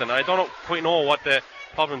over something. I don't quite know what the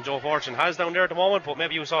problem Joe Fortune has down there at the moment, but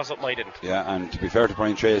maybe you saw something I didn't. Yeah, and to be fair to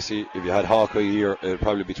Brian Tracy, if you had Hawkeye here, it'd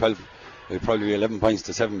probably be 12. It'd probably be 11 points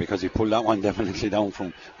to 7, because he pulled that one definitely down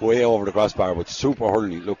from way over the crossbar. But super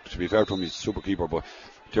hurling. Look, to be fair to him, he's a super keeper. But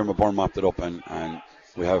Dermot Byrne mopped it up, and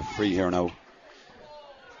we have free here now.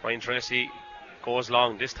 Brian Tracy goes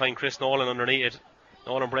long. This time Chris Nolan underneath it.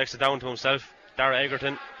 Nolan breaks it down to himself. Dara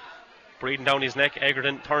Egerton breathing down his neck.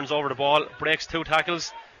 Egerton turns over the ball, breaks 2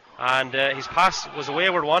 tackles, and his pass was a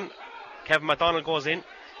wayward one. Kevin McDonald goes in.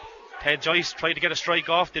 Ted Joyce tried to get a strike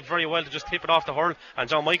off, did very well to just tip it off the hurl, and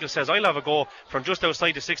John Michael says, I'll have a go from just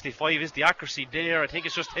outside the 65. Is the accuracy there? I think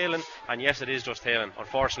it's just tailing, and yes, it is just tailing,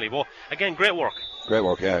 unfortunately. But again, great work. Great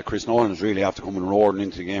work, yeah. Chris Nolan is really after coming roaring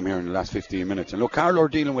into the game here in the last 15 minutes. And look, Carlow are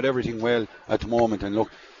dealing with everything well at the moment. And look,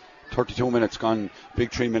 32 minutes gone,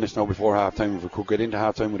 big 3 minutes now before half time. If we could get into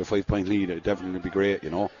half time with a 5-point lead, it'd definitely be great, you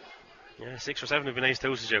know. Yeah, 6 or 7 would be nice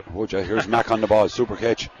too, Stu. Would you? Here's Mac on the ball, super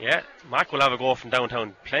catch. Yeah, Mac will have a go from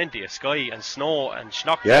downtown. Plenty of sky and snow and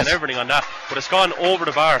schnock Yes. and everything on that. But it's gone over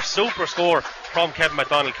the bar. Super score from Kevin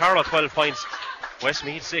McDonald. Carlow 12 points,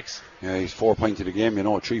 Westmeath 6. Yeah, he's 4 points of the game, you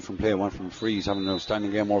know, 3 from play, 1 from free. He's having an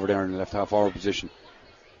outstanding game over there in the left half forward position.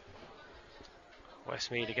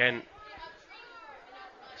 Westmeath again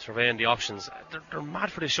surveying the options. They're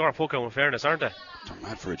mad for this short puck out, in fairness, aren't they? They're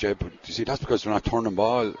mad for a jet, but you see, that's because they're not turning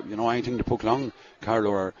ball. You know, anything to puck long,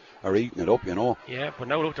 Carlow are eating it up, you know. Yeah, but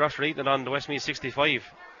now look, they're after eating it on the Westmeath 65, in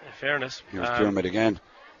fairness. Here's Dermot again,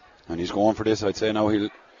 and he's going for this. I'd say now he'll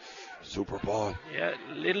super ball. Yeah,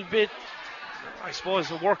 a little bit, I suppose,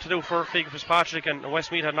 work to do for Fig Fitzpatrick, and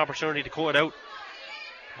Westmeath had an opportunity to cut it out.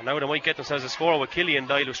 And now they might get themselves a score with Killian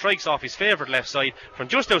Doyle, who strikes off his favourite left side from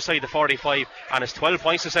just outside the 45, and it's 12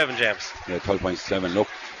 points to 7, James. Yeah, 12 points to 7. Look,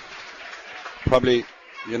 probably,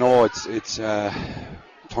 you know, it's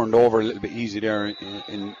turned over a little bit easy there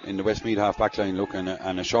in the Westmeath half back line. Look, and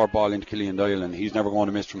a short ball into Killian Doyle, and he's never going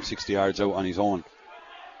to miss from 60 yards out on his own.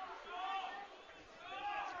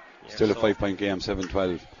 Yeah, Still a so 5-point game,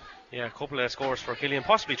 7-12. Yeah, a couple of scores for Killian,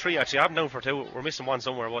 possibly 3 actually. I have him down for 2. We're missing one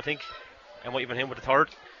somewhere, but I think I might even him with the 3rd.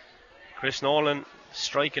 Chris Nolan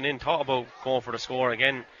striking in, thought about going for the score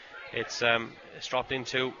again. It's dropped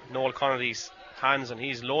into Noel Connolly's hands, and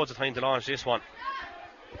he's loads of time to launch this one.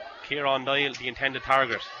 Kieran Doyle, the intended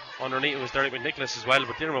target. Underneath it was Derek McNicholas as well,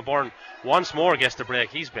 but Dermot Byrne once more gets the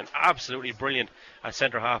break. He's been absolutely brilliant at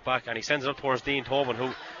centre half back, and he sends it up towards Dean Tobin,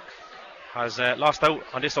 who has lost out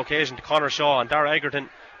on this occasion to Conor Shaw. And Dara Egerton,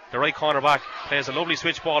 the right corner back, plays a lovely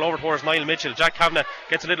switch ball over towards Niall Mitchell. Jack Kavanagh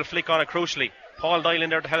gets a little flick on it crucially. Paul Doyle in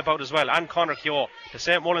there to help out as well, and Conor Keogh. The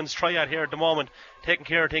St. Mullins triad here at the moment, taking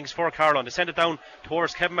care of things for Carlow. They send it down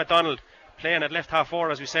towards Kevin McDonald, playing at left half forward,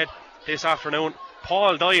 as we said this afternoon.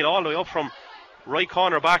 Paul Doyle, all the way up from right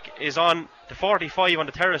corner back, is on the 45 on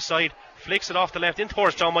the terrace side, flicks it off the left in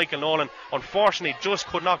towards John Michael Nolan. Unfortunately, just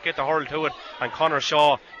could not get the hurl to it, and Conor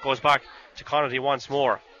Shaw goes back to Connolly once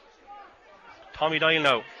more. Tommy Doyle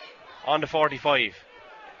now on the 45,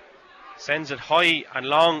 sends it high and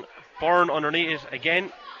long. Byrne underneath it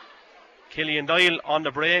again. Killian Doyle on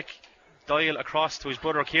the break. Doyle across to his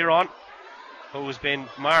brother Kieran, who's been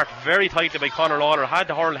marked very tightly by Conor Lawler. Had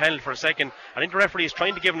the hurl held for a second. I think the referee is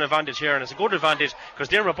trying to give an advantage here, and it's a good advantage because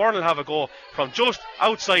Dermot Byrne will have a go from just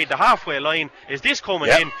outside the halfway line. Is this coming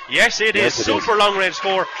in? Yes, it is. Super long range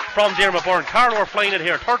score from Dermot Byrne. Carlow are flying it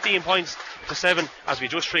here, 13 points to 7 as we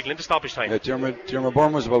just trickle into stoppage time. Yeah, Dermot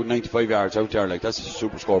Byrne was about 95 yards out there. Like, that's a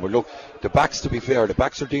super score. But look, the backs, to be fair, the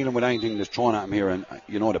backs are dealing with anything that's thrown at them here, and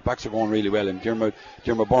you know the backs are going really well. And Dermot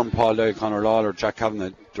Byrne, Paul Doyle, Conor Lawler, Jack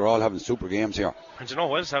Kavanagh, they're all having super games here. And you know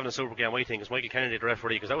who else is having a super game, I think, is Michael Kennedy, the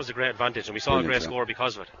referee, because that was a great advantage, and we saw a great score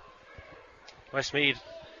because of it. Westmeath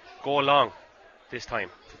go long this time.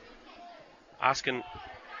 Asking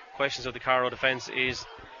questions of the Carlow defence is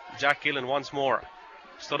Jack Gillen once more.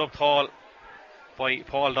 Stood up tall by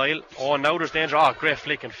Paul Doyle. Oh, now there's danger. Oh, great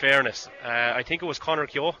flick in fairness. I think it was Conor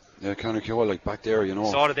Keogh. Yeah, Conor Keogh, like back there, you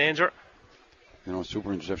know. Saw the danger. You know,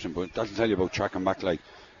 super interception, but that'll tell you about tracking back, like,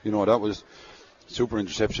 you know, that was super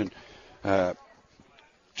interception.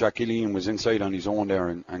 Jack Gillian was inside on his own there,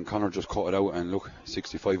 and Conor just cut it out, and look,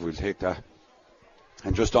 65 will take that.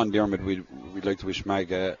 And just on Dermot, we'd like to wish Mag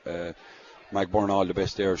Byrne all the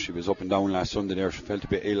best there. She was up and down last Sunday there. She felt a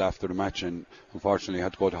bit ill after the match and unfortunately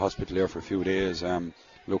had to go to hospital there for a few days.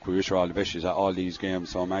 Look, we wish her all the best. She's at all these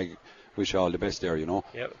games, so Mag, wish her all the best there, you know.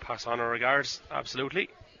 Yeah, pass on her regards, absolutely.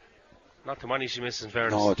 Not too many she misses, in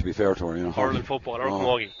fairness. No, to be fair to her, you know. Hurling football or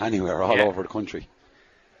camogie. Anywhere, all over the country.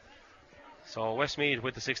 So Westmeath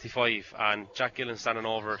with the 65 and Jack Gillen standing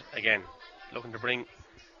over it again, looking to bring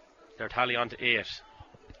their tally on to 8.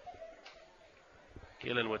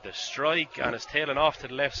 Gillen with the strike and is tailing off to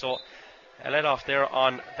the left, so a let off there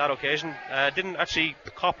on that occasion. Didn't actually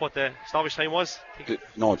cop what the stoppage time was.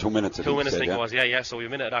 No, 2 minutes. 2 minutes, I think it was. Yeah. So we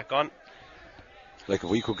have a minute of that gone. Like, if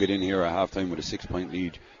we could get in here at half time with a 6-point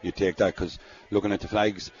lead, you'd take that, because looking at the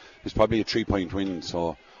flags, it's probably a 3-point win.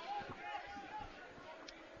 So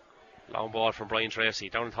long ball from Brian Tracy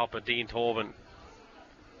down on top of Dean Tobin.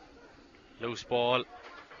 Loose ball.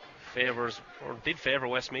 Did favour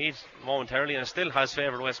Westmeath momentarily, and it still has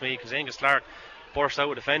favoured Westmeath, because Angus Clark burst out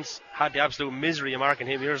of defence. Had the absolute misery of marking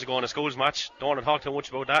him years ago in a schools match. Don't want to talk too much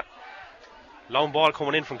about that. Long ball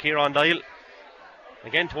coming in from Kieran Doyle.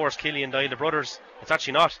 Again towards Killian Doyle, the brothers. It's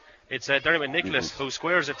actually not. It's Dermot Nicholas who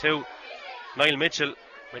squares it to Niall Mitchell.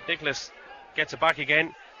 But Nicholas gets it back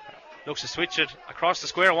again. Looks to switch it across the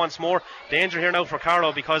square once more. Danger here now for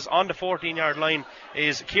Carlow, because on the 14-yard line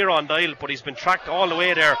is Kieran Doyle, but he's been tracked all the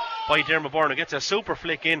way there by Dermot Byrne, who gets a super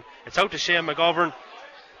flick in. It's out to Shane McGovern.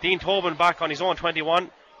 Dean Tobin back on his own 21,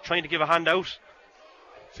 trying to give a hand out.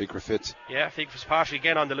 Fiacre Fitz. Yeah, Fiacre Fitzpatrick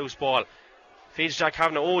again on the loose ball. Feeds Jack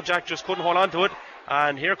Kavanagh. Oh, Jack just couldn't hold on to it.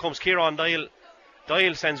 And here comes Kieran Doyle.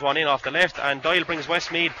 Doyle sends one in off the left, and Doyle brings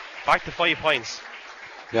Westmeath back to 5 points.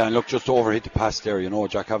 Yeah, and look, just overhit the pass there, you know.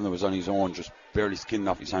 Jack Kavanagh was on his own, just barely skinned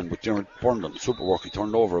off his hand, but Dermot Byrne done super work. He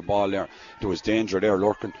turned over a ball there. There was danger there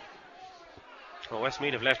lurking. Well,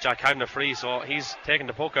 Westmeath have left Jack Kavanagh free, so he's taking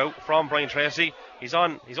the puck out from Brian Tracy. He's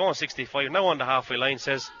on his own 65, now on the halfway line.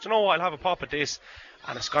 Says, do you know what, I'll have a pop at this,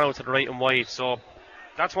 and it's gone out to the right and wide. So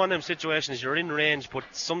that's one of them situations, you're in range, but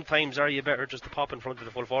sometimes are you better just to pop in front of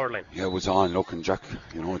the full forward line. Yeah, it was on. Look, and Jack,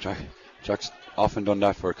 you know, Jack's often done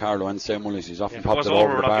that for Carlow and St. Mullins. He's often popped it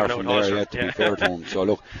over the bar from there, to be fair to him. So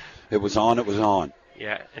look, it was on.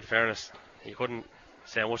 Yeah, in fairness, you couldn't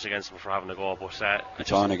say much against him for having a go, but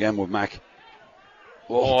it's on again with Mac.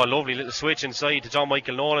 Oh, lovely little switch inside to John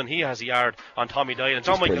Michael Nolan. He has a yard on Tommy Doyle, and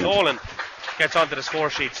John Michael Nolan gets onto the score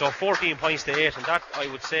sheet. So 14 points to 8, and that, I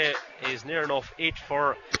would say, is near enough it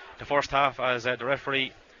for the first half, as the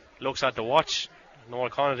referee looks at the watch. Noel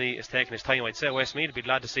Connolly is taking his time. I'd say Westmeath would be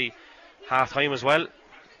glad to see half time as well.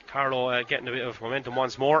 Carlow getting a bit of momentum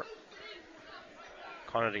once more.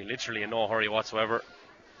 Connolly literally in no hurry whatsoever.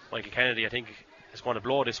 Michael Kennedy, I think, is going to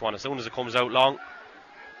blow this one as soon as it comes out long.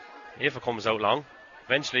 If it comes out long,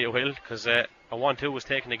 eventually it will, because a 1-2 was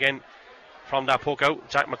taken again from that puck out.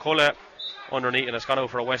 Jack McCullough underneath, and it's gone out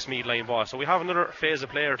for a Westmeath line ball. So we have another phase of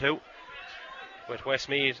play or two with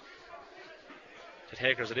Westmeath, the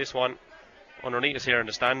takers of this one. Underneath us here in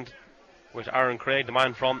the stand with Aaron Craig, the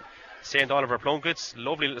man from St. Oliver Plunkett's.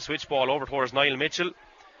 Lovely little switch ball over towards Niall Mitchell.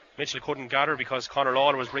 Mitchell couldn't gather because Conor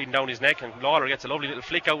Lawler was breathing down his neck, and Lawler gets a lovely little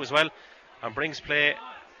flick out as well and brings play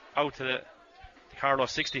out to the Carlow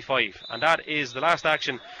 65. And that is the last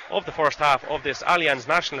action of the first half of this Allianz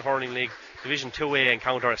National Hurling League Division 2A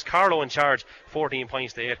encounter. It's Carlow in charge, 14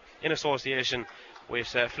 points to 8, in association with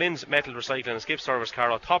Flynn's Metal Recycling and Skip Service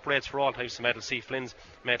Carlow. Top rates for all types of metal. See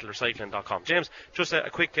flynnsmetalrecycling.com. James, just a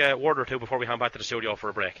quick word or two before we hand back to the studio for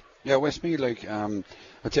a break. Yeah, Westmeath, I'd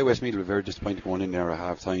say Westmeath were very disappointed going in there at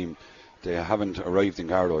half time. they haven't arrived in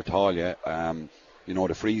Carlow at all yet.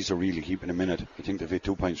 The Frees are really keeping them in it. I think they've hit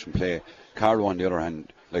 2 points from play. Carlow, on the other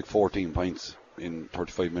hand, like 14 points in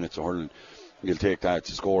 35 minutes of hurling. You'll take that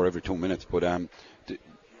to score every 2 minutes. But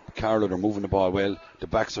Carlow, they're moving the ball well. The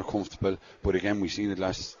backs are comfortable. But again, we seen it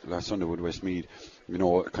last Sunday with Westmeath.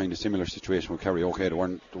 A kind of similar situation with Kerry. Okay, they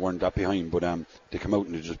weren't that behind, but they come out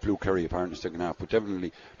and they just blew Kerry apart in the second half. But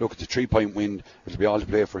definitely, look, it's a 3-point win. It'll be all to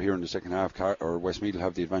play for here in the second half. Or Westmeath will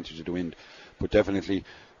have the advantage of the wind. But definitely,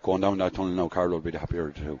 going down that tunnel now, Carlow will be the happier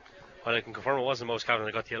of the two. Well, I can confirm it wasn't Most Calvin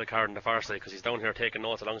that got the yellow card on the far side, because he's down here taking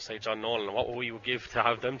notes alongside John Nolan. And what would we give to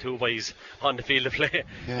have them two boys on the field of play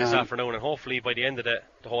this afternoon? And hopefully by the end of the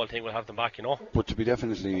whole thing we'll have them back, But to be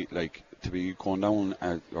definitely, to be going down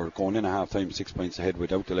or going in at half time 6 points ahead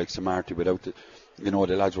without the likes of Marty, without the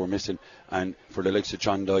lads were missing, and for the likes of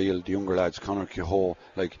John Doyle, the younger lads, Conor Kehoe,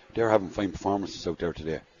 they're having fine performances out there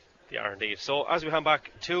today. They are indeed. So as we hand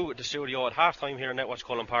back to the studio at half time here in Netwatch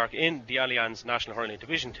Cullen Park in the Allianz National Hurling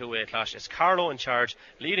Division 2A clash, it's Carlow in charge,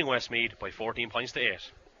 leading Westmeath by 14 points to 8.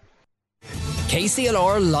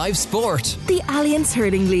 KCLR Live Sport. The Allianz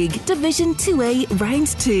Hurling League Division 2A Round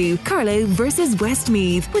 2. Carlow versus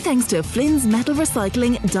Westmeath. With thanks to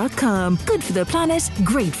Flynn'sMetalRecycling.com. Good for the planet,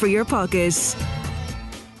 great for your pocket.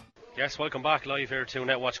 Yes, welcome back live here to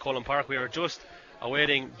Netwatch Cullen Park. We are just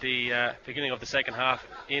awaiting the beginning of the second half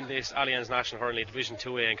in this Allianz National Hurling League Division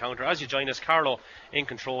 2A encounter. As you join us, Carlow in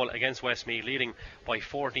control against Westmeath, leading by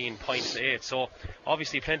 14 points to 8. So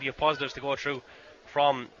obviously plenty of positives to go through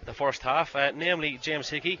from the first half, namely James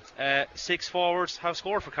Hickey. 6 forwards have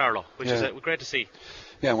scored for Carlow, which is great to see.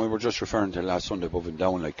 Yeah, and we were just referring to last Sunday above and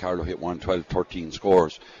down, Carlow hit 13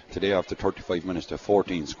 scores. Today after 35 minutes to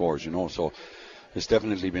 14 scores, so it's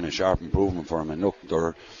definitely been a sharp improvement for them. And look,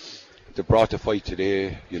 they brought the fight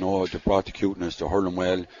today, they brought the cuteness, they're hurling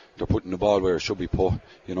well, they're putting the ball where it should be put,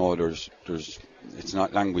 there's it's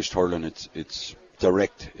not languished hurling, it's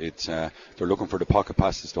direct, they're looking for the pocket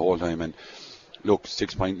passes the whole time. And look,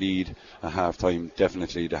 6 point lead at half time,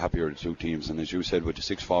 definitely the happier of the two teams. And as you said, with the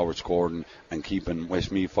 6 forwards scoring and keeping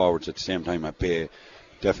Westmeath forwards at the same time at bay,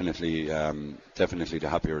 definitely the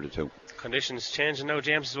happier of the two. Conditions changing now,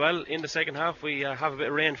 James, as well in the second half. We have a bit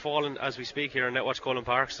of rain falling as we speak here in Netwatch Cullen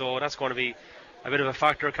Park, so that's going to be a bit of a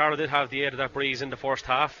factor. Carlow did have the aid of that breeze in the first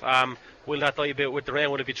half. Will that die a bit with the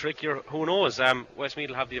rain? Will it be trickier? Who knows? Westmeath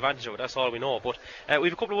will have the advantage of it, that's all we know. But we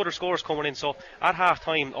have a couple of other scores coming in. So at half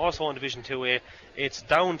time, also in Division 2A, it's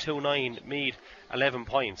down 2-9, Meath 11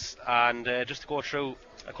 points. And just to go through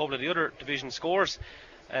a couple of the other division scores,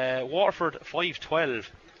 Waterford 5-12,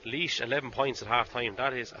 Laois 11 points at half time.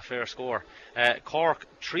 That is a fair score. Cork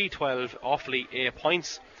 3-12, Offaly 8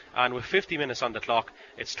 points. And with 50 minutes on the clock,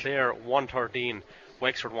 it's Clare 113,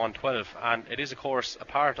 Wexford 112. And it is, of course, a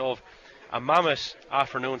part of a mammoth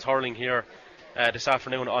afternoon's hurling here this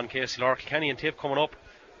afternoon on KCLR. Kenny and Tip coming up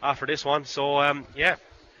after this one. So, a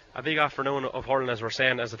big afternoon of hurling, as we're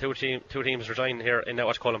saying, as the two teams are joining here in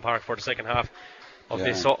Netwatch Cullen Park for the second half of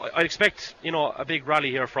this. So I'd expect, a big rally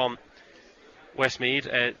here from Westmeath.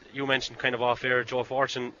 You mentioned kind of off air, Joe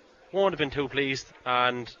Fortune won't have been too pleased,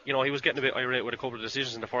 and he was getting a bit irate with a couple of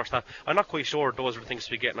decisions in the first half. I'm not quite sure those were things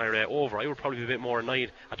to be getting irate over. I would probably be a bit more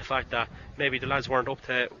annoyed at the fact that maybe the lads weren't up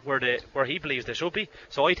to where he believes they should be.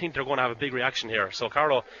 So I think they're going to have a big reaction here. So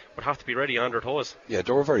Carlow would have to be ready on their toes. Yeah,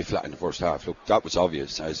 they were very flat in the first half. Look, that was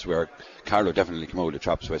obvious, as where Carlow definitely came out of the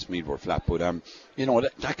traps. Westmeath were flat, but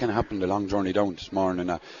that can happen the long journey down this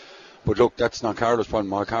morning. But look, that's not Carlow's problem.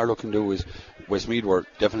 What Carlow can do is, Westmeath were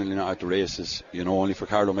definitely not at the races. Only for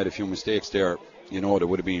Carlow made a few mistakes there. There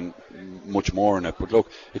would have been much more in it. But look,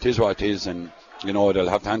 it is what it is, and they'll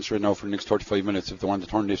have to answer it now for the next 35 minutes if they want to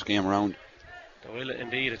turn this game around. There will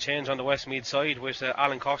indeed. A change on the Westmeath side with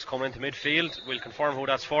Alan Cox coming into midfield. We'll confirm who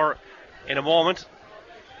that's for in a moment.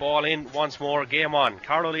 Ball in once more, game on.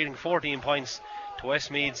 Carlow leading 14 points to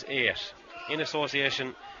Westmeath's 8. In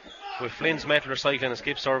association with Flynn's Metal Recycling and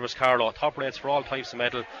Skip Service Carlow. Top rates for all types of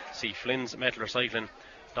metal. See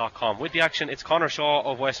Flynn'sMetalRecycling.com. With the action, it's Conor Shaw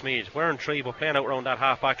of Westmeath. We're in 3, but playing out around that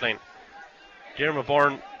half back line. Jeremy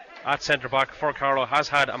Byrne at centre back for Carlow has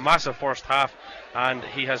had a massive first half, and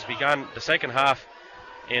he has begun the second half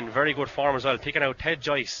in very good form as well. Picking out Ted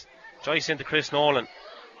Joyce. Joyce into Chris Nolan.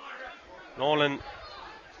 Nolan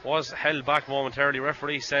was held back momentarily.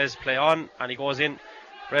 Referee says play on, and he goes in,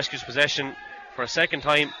 rescues possession for a second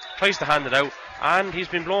time, tries to hand it out, and he's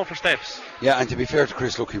been blown for steps. Yeah, and to be fair to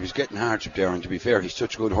Chris, look, he was getting hardship there, and to be fair, he's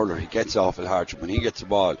such a good hurler. He gets awful hardship. When he gets the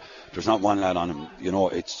ball, there's not one lad on him.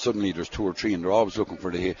 It's suddenly there's 2 or 3, and they're always looking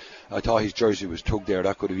for the hit. I thought his jersey was tugged there.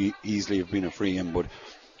 That could have easily have been a free in, but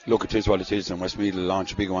look, it is what it is, and Westmeath will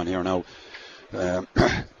launch a big one here now.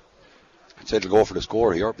 I'd say they'll go for the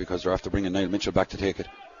score here because they're after bringing Niall Mitchell back to take it.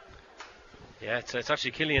 Yeah, it's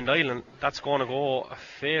actually Killian Doyle, and that's going to go a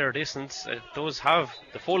fair distance. It does have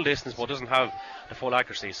the full distance, but doesn't have the full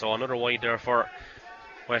accuracy. So another wide there for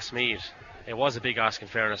Westmeath. It was a big ask, in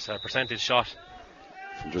fairness. A percentage shot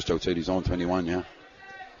From just outside his own 21, yeah.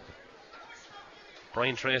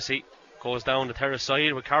 Brian Tracy goes down the terrace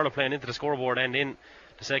side with Carlow playing into the scoreboard end in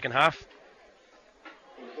the second half.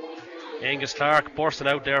 Angus Clark bursting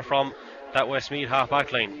out there from that Westmeath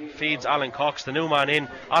half-back line. Feeds Alan Cox, the new man in.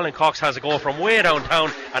 Alan Cox has a goal from way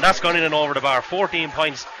downtown, and that's gone in and over the bar. 14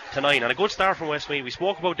 points to 9. And a good start from Westmeath. We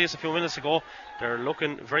spoke about this a few minutes ago. They're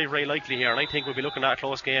looking very, very likely here, and I think we'll be looking at a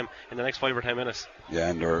close game in the next 5 or 10 minutes. Yeah,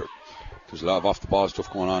 and there's a lot of off-the-ball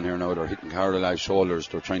stuff going on here now. They're hitting Carlow's shoulders.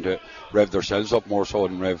 They're trying to rev themselves up more so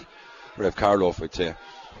than rev Carlow, I'd say.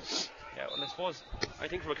 Yeah, well, I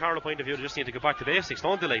think from a Carlow point of view, they just need to go back to basics,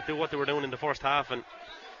 don't they? Like, do what they were doing in the first half and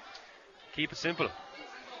keep it simple.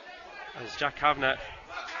 As Jack Kavanagh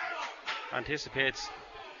anticipates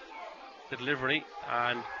the delivery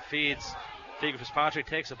and feeds Tegan Fitzpatrick,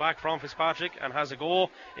 takes it back from Fitzpatrick and has a go.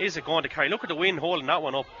 Is it going to carry? Look at the wind holding that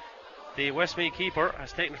one up. The Westmeath keeper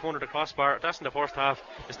has taken it under the crossbar. That's in the first half.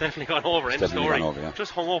 It's definitely gone over. End of story. Yeah.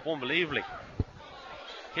 Just hung up unbelievably.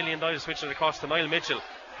 Killian Doyle switching it across to Niall Mitchell.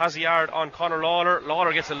 Has a yard on Conor Lawler.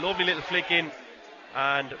 Lawler gets a lovely little flick in,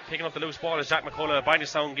 and picking up the loose ball is Jack McCullough.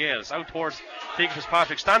 Bindingstown Gales out towards Tegan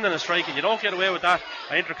Fitzpatrick, standing and striking. You don't get away with that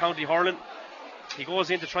at inter-county hurling. He goes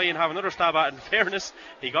in to try and have another stab at it. In fairness,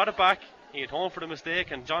 he got it back. He atoned for the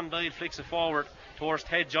mistake, and John Doyle flicks it forward towards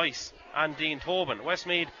Ted Joyce and Dean Tobin.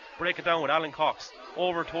 Westmeath break it down with Alan Cox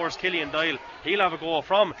over towards Killian Doyle. He'll have a go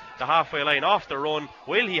from the halfway line off the run.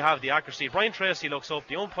 Will he have the accuracy? Brian Tracy looks up,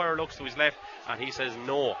 the umpire looks to his left, and he says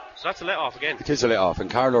no. So that's a let off again. It is a let off, and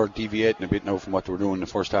Carlow are deviating a bit now from what they were doing in the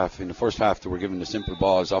first half. In the first half they were giving the simple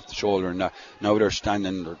balls off the shoulder, and now they're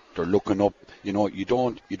standing, they're looking up. You know, you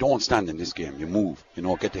don't stand in this game, you move. You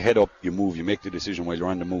know, get the head up, you move, you make the decision while you're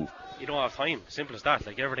on the move. You don't have time, simple as that.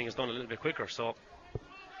 Like, everything is done a little bit quicker, so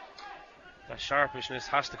that sharpishness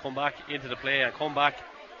has to come back into the play and come back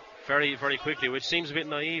very, very quickly, which seems a bit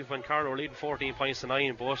naive when Carlow are leading 14 points to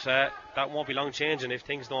 9, but that won't be long changing if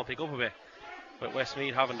things don't pick up a bit. But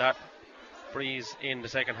Westmeath having that breeze in the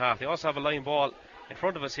second half. They also have a line ball in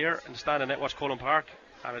front of us here in the stand in Netwatch Cullen Park,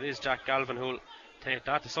 and it is Jack Galvin who'll take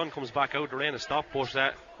that. The sun comes back out, the rain has stopped,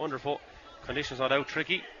 but underfoot conditions not out,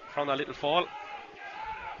 tricky from that little fall.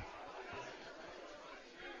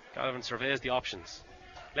 Galvin surveys the options.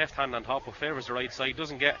 Left hand on top, who favours the right side,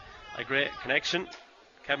 doesn't get a great connection.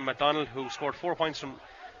 Kevin McDonald, who scored 4 points from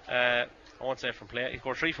I won't say from play, he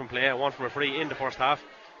scored 3 from play, 1 from a free in the first half,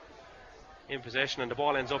 in possession, and the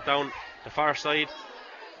ball ends up down the far side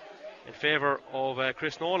in favour of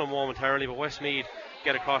Chris Nolan momentarily, but Westmeath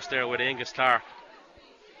get across there with Angus Clark.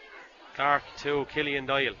 Clark to Killian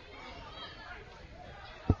Doyle.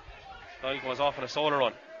 Doyle goes off on a solo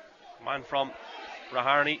run. Man from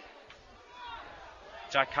Raharney,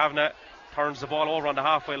 Jack Kavanagh, turns the ball over on the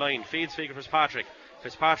halfway line, feeds Tegan Fitzpatrick.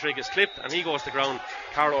 Fitzpatrick is clipped and he goes to ground.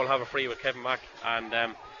 Carlow will have a free with Kevin Mack,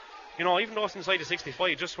 and you know, even though it's inside the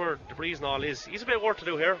 65, just where the breeze and all is, he's a bit of work to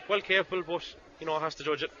do here. Well capable, but you know, has to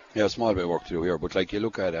judge it. Yeah, a small bit of work to do here, but like you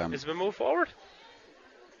look at is it been moved forward?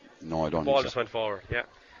 No, I don't. The ball think just so. went forward. Yeah,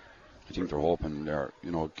 I think they're hoping they're,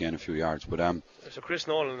 you know, gain a few yards, but so Chris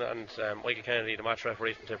Nolan and Michael Kennedy, the match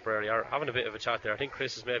referee from Tipperary, are having a bit of a chat there. I think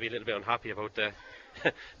Chris is maybe a little bit unhappy about the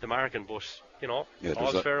the marking, but you know, yeah,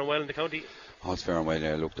 all's fair and well in the county. All's fair and well.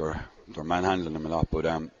 Yeah, look, they're manhandling them a lot, but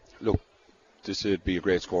look, this would be a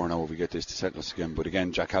great score now if we get this to settle us again. But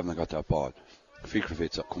again, Jack Kavanagh got that ball.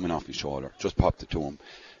 Fikrovitz coming off his shoulder, just popped it to him,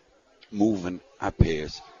 moving at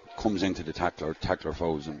pace, comes into the tackler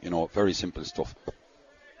fouls him. You know, very simple stuff.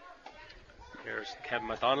 Here's Kevin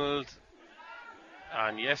McDonald,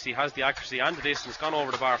 and yes, he has the accuracy and the distance. Gone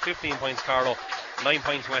over the bar. 15 points Carlow, 9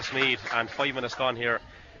 points Westmeath, and 5 minutes gone here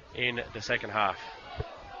in the second half.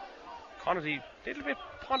 Connolly a little bit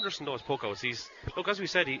ponderous in those puckouts. Look, as we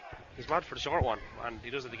said, he's mad for the short one, and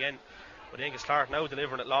he does it again with Angus Clark now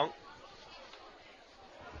delivering it long.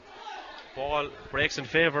 Ball breaks in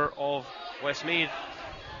favour of Westmeath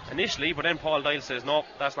initially, but then Paul Doyle says no,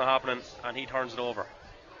 that's not happening, and he turns it over.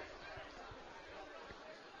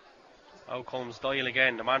 Out comes Doyle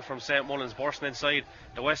again, the man from St. Mullins, bursting inside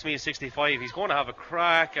the Westmeath 65. He's going to have a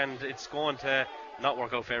crack, and it's going to not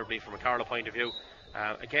work out favourably from a Carlow point of view.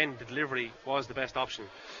 Again, the delivery was the best option.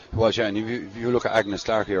 It was, yeah, and if you look at Agnes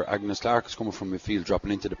Clark here, Agnes Clark is coming from midfield,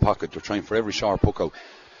 dropping into the pocket. They're trying for every sharp puck out.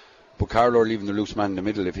 But Carlow are leaving the loose man in the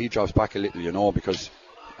middle. If he drops back a little, you know, because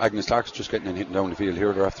Agnes Clark's just getting and hitting down the field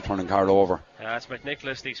here. They're after turning Carlow over. It's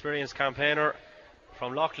McNicholas, the experienced campaigner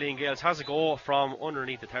from Loughlin Gales, has a go from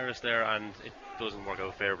underneath the terrace there, and it doesn't work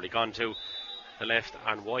out favourably. Gone to the left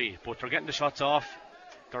and wide, but they're getting the shots off.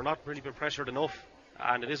 They're not really been pressured enough,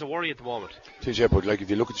 and it is a worry at the moment. TJ, but like if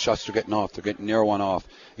you look at the shots they're getting off, they're getting near one off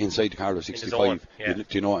inside the Carlow 65. Yeah. Do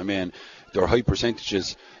you know what I mean? They're high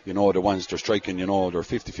percentages, you know, the ones they're striking, you know, they're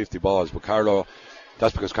 50-50 balls, but Carlow,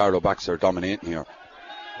 that's because Carlow backs are dominating here.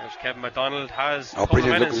 There's Kevin MacDonald has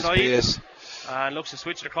brilliant, look at his pace. And looks to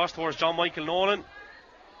switch it across towards John Michael Nolan.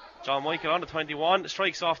 John Michael on the 21,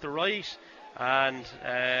 strikes off the right, and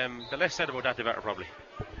the less said about that the better probably.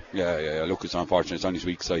 Yeah, look, it's unfortunate, it's on his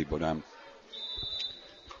weak side, but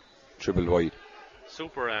triple wide.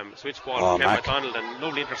 Super switch ball from Kevin MacDonald, and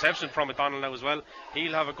lovely interception from MacDonald now as well.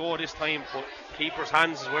 He'll have a go this time, but keeper's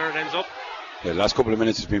hands is where it ends up. Yeah, the last couple of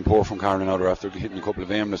minutes has been poor from Carlow now. They're after hitting a couple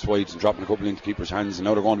of aimless wides and dropping a couple into keeper's hands, and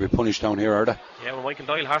now they're going to be punished down here, are they? Yeah, well, Michael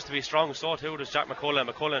Doyle has to be strong, so too does Jack McCullough.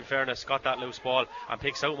 McCullough, in fairness, got that loose ball and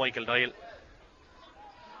picks out Michael Doyle.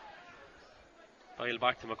 Doyle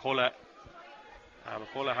back to McCullough.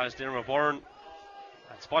 McCullough has Diarmuid Byrne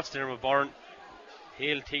and spots Diarmuid Byrne.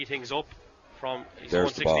 He'll tee things up from his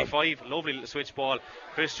 165. Lovely little switch ball.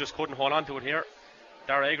 Chris just couldn't hold on to it here.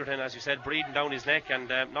 Dara Egerton, as you said, breathing down his neck and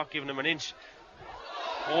not giving him an inch.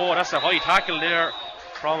 Oh, that's a high tackle there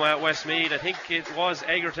from Westmeath. I think it was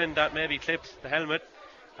Egerton that maybe clipped the helmet,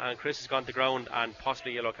 and Chris has gone to ground, and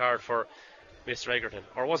possibly yellow card for Mr. Egerton.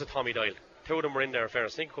 Or was it Tommy Doyle? Two of them were in there, in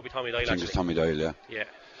fairness. I think it could be Tommy Doyle. I think it's Tommy Doyle, yeah. Yeah.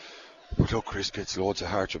 But look, Chris gets loads of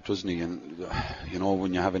hardship, doesn't he? And you know,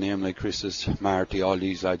 when you have a name like Chris's, Marty, all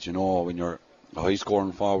these lads, you know, when you're a high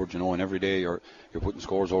scoring forward, you know, and every day you're putting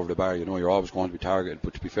scores over the bar, you know, you're always going to be targeted.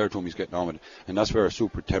 But to be fair to him, he's getting on with it, and that's where a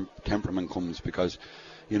super temperament comes, because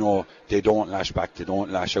you know, they don't lash back, they don't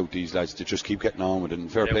lash out, these lads, they just keep getting on with it, and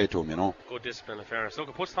fair play to him, you know. Good discipline and fairness. Look,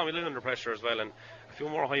 it puts Tommy Lynn under pressure as well, and a few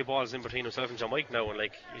more high balls in between himself and John Mike now, and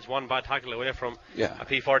like he's one bad tackle away from a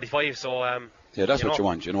P45, so yeah, that's what you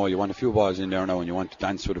want, you know, you want a few balls in there now, and you want to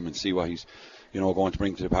dance with him and see what he's, you know, going to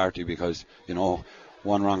bring to the party, because, you know,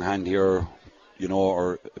 one wrong hand here, you know,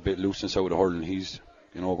 or a bit looseness out of the hurling, he's,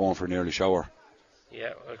 you know, going for an early shower.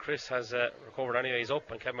 Yeah, well, Chris has recovered anyway, he's up,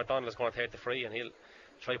 and Kevin MacDonald is going to take the free, and he'll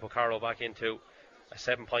try to put Carlow back into a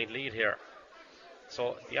 7-point lead here.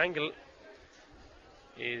 So the angle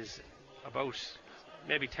is about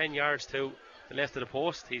maybe 10 yards to the left of the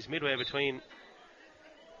post. He's midway between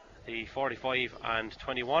the 45 and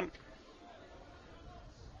 21.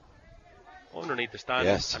 Underneath the stand,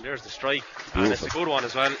 and there's the strike. Beautiful. And it's a good one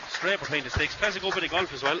as well, straight between the sticks. Plays a good bit of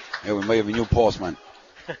golf as well. Yeah, we might have a new postman.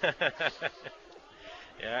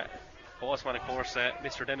 Yeah, postman, of course,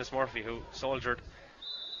 Mr. Dennis Murphy, who soldiered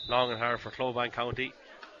long and hard for Clobank County.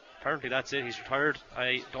 Apparently that's it, he's retired.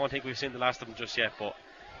 I don't think we've seen the last of him just yet, but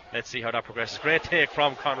let's see how that progresses. Great take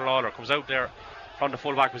from Conor Lawler, comes out there from the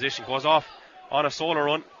full back position, goes off on a solo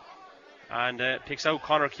run and picks out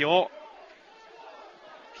Conor Keogh.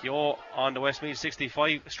 Keogh on the Westmeath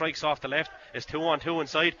 65, strikes off the left. It's 2-on-2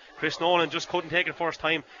 inside. Chris Nolan just couldn't take it first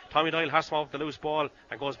time. Tommy Doyle has to off the loose ball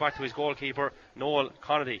and goes back to his goalkeeper, Noel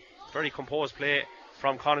Conady. Very composed play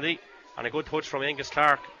from Conady, and a good touch from Angus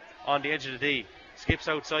Clark on the edge of the D. Skips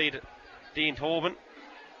outside Dean Tobin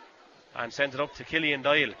and sends it up to Killian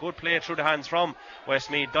Doyle. Good play through the hands from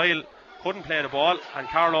Westmeath. Doyle couldn't play the ball, and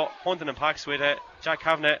Carlow hunting in packs with Jack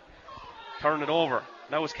Kavanagh turning it over.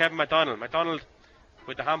 Now it's Kevin MacDonald. MacDonald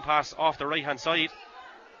with the hand pass off the right hand side.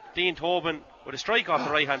 Dean Tobin with a strike off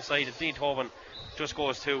the right hand side, and Dean Tobin just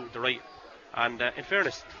goes to the right. And in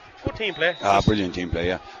fairness, good team play. Brilliant team play,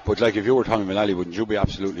 yeah. But like, if you were Tommy Mullally, wouldn't you be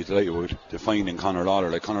absolutely delighted with the finding Conor Lawler?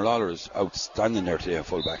 Like, Conor Lawler is outstanding there today at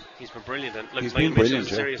full back. He's been brilliant, and like, he's been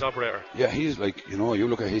brilliant, a serious operator. Yeah, he's like, you know, you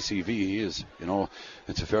look at his CV, he is, you know,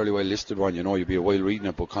 it's a fairly well listed one, you know, you'd be a while reading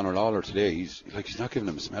it, but Conor Lawler today, he's not giving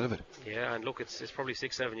him a smell of it. Yeah, and look, it's probably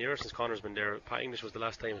 6-7 years since Conor's been there. Pat English was the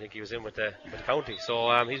last time I think he was in with the county,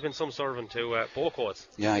 so he's been some servant to both codes.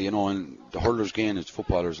 Yeah, you know, and the hurlers gain is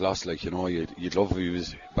footballers lost. Like, you know, you'd love if he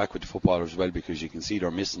was back with the footballers as well, because you can see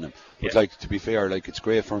they're missing him. But like, to be fair, like, it's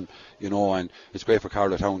great for him, you know, and it's great for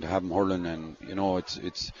Carlow Town to have him hurling, and you know,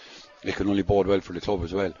 it can only bode well for the club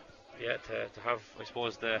as well. Yeah, to have, I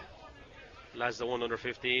suppose, the lads that won under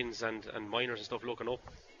 15s and minors and stuff looking up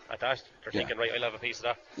at that, they're thinking, right, I'll have a piece of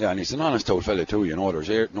that. Yeah, and he's an honest old fella too, you know,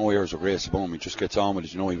 there's no airs of grace about him, he just gets on with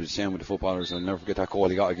it, you know. He was the same with the footballers. I'll never forget that goal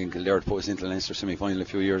he got against Kildare to put us into the Leinster semi-final a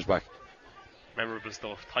few years back. Memorable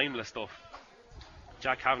stuff, timeless stuff.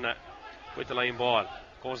 Jack Kavanagh with the line ball,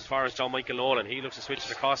 goes as far as John Michael Nolan. He looks to switch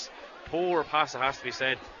it across. Poor pass, it has to be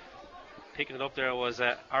said. Picking it up there was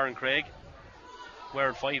Aaron Craig.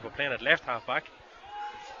 wearing 5 but playing at left half back.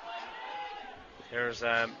 There's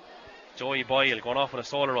Joey Boyle going off on a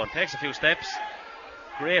solo run, takes a few steps.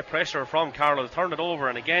 Great pressure from Carlow, turned it over,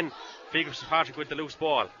 and again Fiacre Fitzpatrick with the loose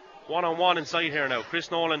ball. 1-on-1 inside here now.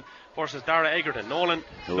 Chris Nolan versus Dara Egerton. Nolan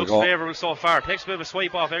looks favourable so far, takes a bit of a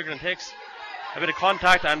swipe off Egerton, takes a bit of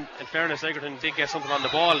contact, and in fairness Egerton did get something on the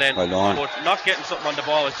ball then, but not getting something on the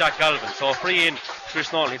ball was Jack Galvin, so free in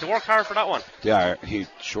Chris Nolan. He had to work hard for that one. Yeah, he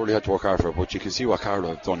surely had to work hard for it, but you can see what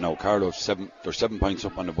Carlow have done now. Carlow have they're 7 points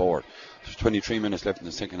up on the board. There's 23 minutes left in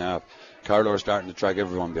the second half. Carlow are starting to drag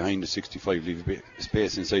everyone behind the 65, leave a bit of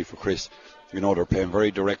space inside for Chris. They're playing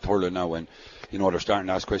very direct hurling now, and they're starting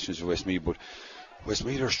to ask questions of Westmeath, but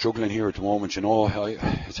Westmeath are struggling here at the moment.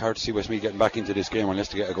 It's hard to see Westmeath getting back into this game unless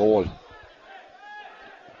they get a goal.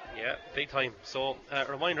 Yeah, big time. So,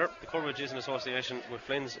 reminder, the coverage is in association with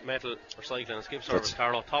Flynn's Metal Recycling and Skip Service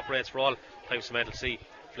Carlow. Top rates for all types of metal. See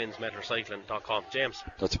flynnsmetalrecycling.com. James.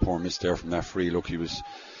 That's a poor miss there from that free. Look, he was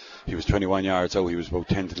 21 yards out. He was about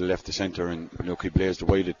 10 to the left of centre, and look, he blazed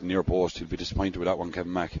wide at the near post. He'll be disappointed with that one,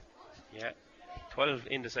 Kevin Mack. Yeah, 12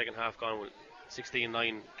 in the second half gone with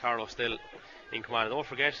 16-9. Carlow still in command. Don't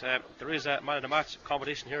forget, there is a man of the match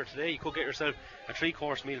competition here today. You could get yourself a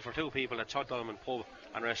 3-course meal for 2 people at Chuck Diamond Pub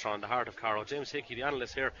and Restaurant in the heart of Carlow. James Hickey, the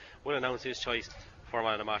analyst here, will announce his choice for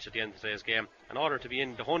man of the match at the end of today's game. In order to be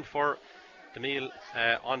in the hunt for the meal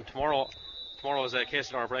on tomorrow's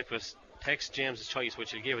KCLR breakfast, text James's choice,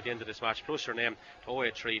 which he'll give at the end of this match, plus your name to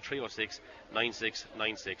 083 306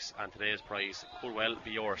 9696, and today's prize could well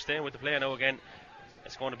be yours. Staying with the play now again,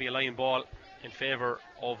 it's going to be a line ball in favour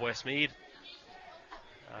of Westmeath,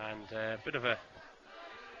 and a bit of an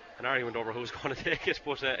argument over who's going to take it,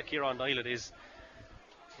 but Kieran Doyle it is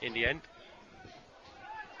in the end,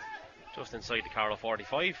 just inside the Carlow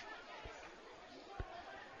 45.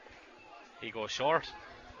 He goes short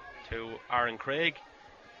to Aaron Craig.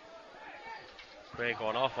 Craig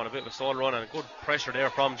going off on a bit of a solo run, and a good pressure there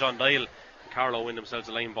from John Doyle. Carlow win themselves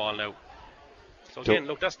a line ball now. So again,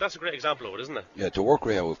 look, that's a great example of it, isn't it? Yeah, the work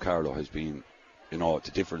rate with Carlow has been, it's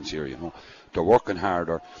a difference here. They're working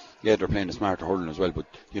harder. Yeah, they're playing the smarter hurling as well, but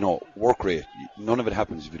work rate, none of it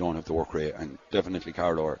happens if you don't have the work rate. And definitely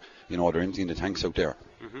Carlow are, they're emptying the tanks out there.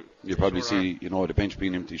 Mm-hmm. You probably see, the bench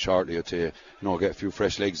being empty shortly. I'd say, get a few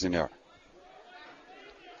fresh legs in there.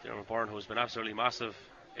 Dermot Byrne, who's been absolutely massive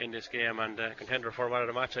in this game and contender for man of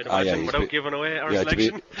the match, I'd imagine, without giving away our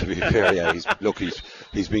selection. To be fair, yeah,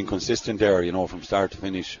 he's been consistent there, from start to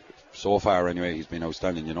finish. So far, anyway, he's been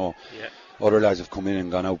outstanding. Yeah. Other lads have come in and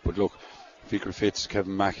gone out, but look, Fiacre Fitz,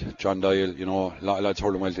 Kevin Mack, John Doyle, a lot of lads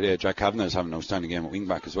hurling well today. Jack Kavanagh is having an outstanding game at wing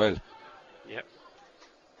back as well. Yep.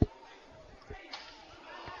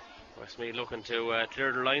 Westmeath looking to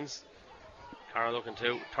clear their lines. Carlow looking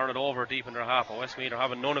to turn it over deep in their half, but Westmeath are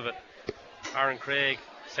having none of it. Aaron Craig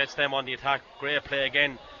sets them on the attack. Great play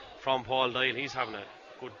again from Paul Doyle. He's having a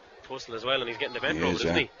good tussle as well, and he's getting the bent road,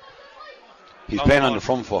 isn't he? He's playing on the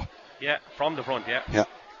front foot. Yeah, from the front, yeah.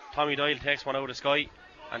 Tommy Doyle takes one out of the sky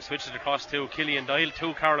and switches it across to Killian Doyle.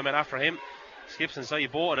 2 Carlow men after him. Skips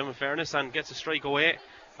inside both of them, in fairness, and gets a strike away.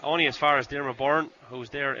 Only as far as Dermot Byrne, who's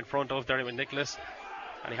there in front of Derry McNicholas.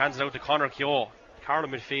 And he hands it out to Conor Keogh. Carlow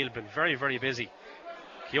midfield been very, very busy.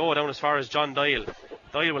 Keogh down as far as John Doyle.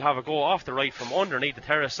 Doyle will have a go off the right from underneath the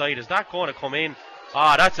terrace side. Is that going to come in?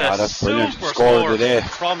 That's a super score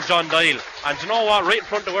from John Doyle. And do you know what? Right in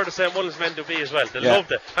front of where the St. Mullins men do be as well. They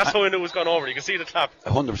loved it. That's how we knew it was going over. You can see the clap.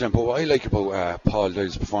 100%. But what I like about Paul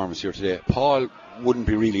Doyle's performance here today, Paul wouldn't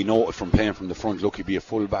be really noted from playing from the front. Look, he'd be a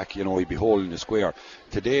full back, he'd be holding the square.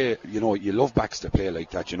 Today, you love backs that play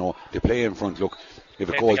like that, they play in front. Look, if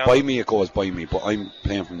it goes by me, it goes by me. But I'm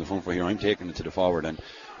playing from the front for here. I'm taking it to the forward. And,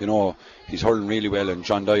 he's hurling really well. And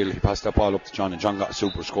John Doyle, he passed that ball up to John, and John got a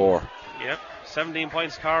super score. Yep. 17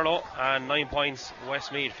 points Carlow and 9 points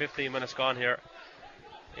Westmeath. 15 minutes gone here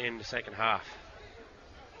in the second half.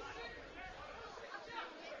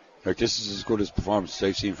 Like, this is as good as performances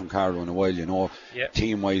I've seen from Carlow in a while,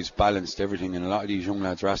 team-wise, balanced, everything, and a lot of these young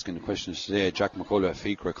lads are asking the questions today. Jack McCullough,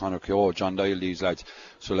 Fiacre, Conor Keogh, John Doyle, these lads.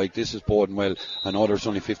 So, this is boding well. I know there's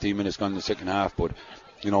only 15 minutes gone in the second half, but,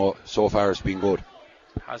 so far it's been good.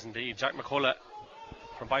 Has indeed. Jack McCullough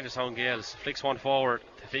from Bangorstown Gales flicks one forward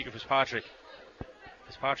to Fiacre Fitzpatrick.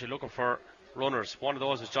 Fitzpatrick looking for runners. One of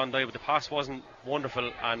those was John Doyle, but the pass wasn't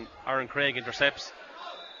wonderful, and Aaron Craig intercepts.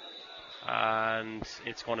 And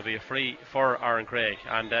it's going to be a free for Aaron Craig,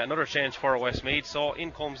 and another change for Westmeath. So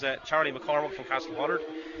in comes Charlie McCormick from Castle Pollard.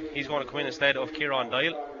 He's going to come in instead of Kieran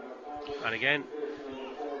Doyle. And again,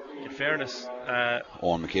 in fairness,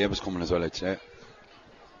 Owen McCabe is coming as well, I'd say.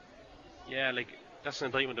 Yeah, that's an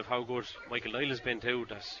indictment of how good Michael Doyle has been too.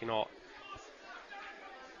 That's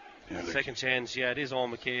Second change, it is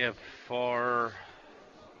Owen McCabe for...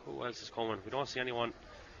 Who else is coming? We don't see anyone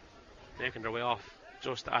making their way off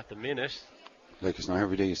just at the minute. Like, it's not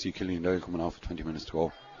every day you see Killian Doyle coming off with 20 minutes to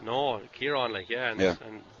go. No, Kieran, and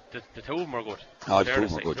the two of them are good. The two of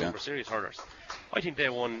them are good, The two of them are serious hurlers. I think they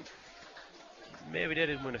won... Maybe they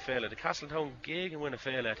didn't win a Féile. The Castletown Gagan win a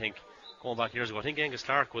Féile, I think, going back years ago. I think Angus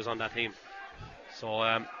Clark was on that team. So,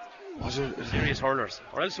 was it serious hurlers.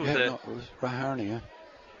 Or else it was it was Raharney,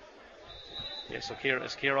 Yeah, so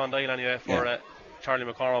it's Kieran Doyle anyway for Charlie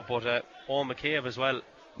McCormack, but Owen McCabe as well.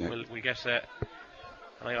 Yeah. We'll get an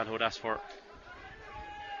eye on who that's for.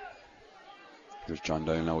 There's John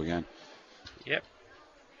Doyle now again. Yep.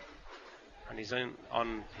 And he's in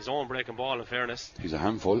on his own breaking ball, in fairness. He's a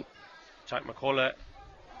handful. Jack McCullough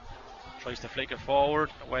tries to flick it forward.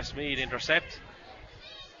 Westmeath intercept.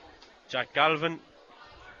 Jack Galvin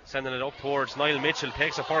sending it up towards Niall Mitchell.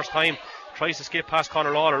 Takes the first time. Tries to skip past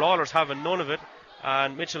Conor Lawler. Lawler's having none of it.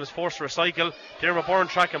 And Mitchell is forced to recycle. Dermot Byrne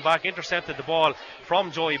tracking back. Intercepted the ball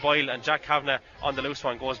from Joey Boyle. And Jack Kavanagh on the loose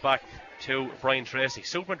one goes back to Brian Tracy.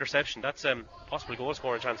 Super interception. That's possible goal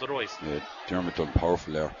scoring chance otherwise. Yeah, Dermot done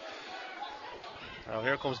powerful there. Now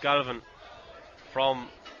here comes Galvin from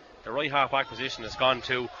the right half back position. Has gone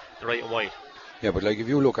to the right and wide. Yeah, but like if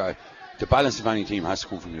you look at the balance of any team has to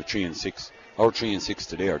come from your 3 and 6. Our 3 and 6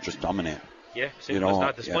 today are just dominate. Yeah, simple as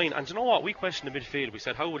that. The spine. And do you know what? We questioned the midfield. We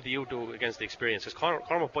said, how would the youth do against the experience? Because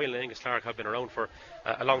Cormac Boyle and Angus Clark have been around for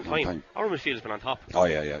a long time. Our midfield has been on top. Oh,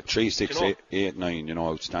 yeah. 3, 6, 8, 9,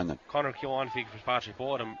 outstanding. Conor Keoghan, Fitzpatrick,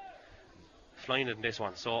 both of them flying it in this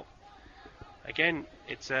one. So, again,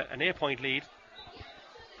 it's an 8-point lead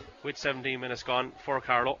with 17 minutes gone for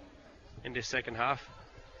Carlow in this second half.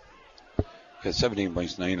 Yeah, 17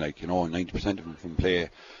 points 9, 90% of them from play.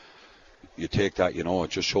 You take that, it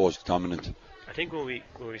just shows dominant. I think when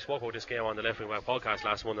we spoke about this game on the Left Wing Back podcast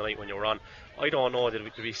last Monday night when you were on, I don't know did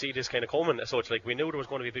we see this kind of coming as such. Like, we knew there was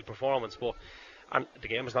going to be a big performance, and the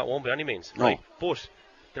game is not won by any means. No. Right? But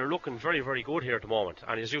they're looking very, very good here at the moment.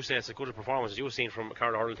 And as you say, it's as good a performance as you've seen from a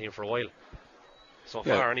Carlow hurling team for a while. So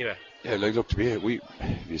far, anyway. Yeah, look, to be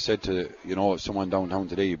you said to someone downtown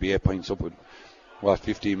today, you'd be 8 points up with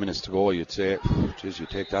 15 minutes to go, you'd say, geez, you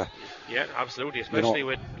take that. Yeah, absolutely, especially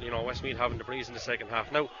with Westmeath having the breeze in the second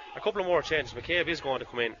half. Now, a couple of more changes. McCabe is going to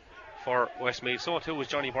come in for Westmeath. So too was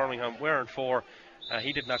Johnny Birmingham, wearing 4.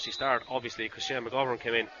 He didn't actually start, obviously, because Shane McGovern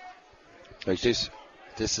came in. Like this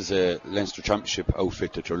is a Leinster Championship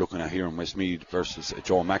outfit that you're looking at here in Westmeath versus a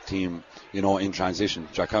Joe Mack team, in transition.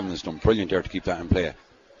 Jack Kavanagh's done brilliant there to keep that in play.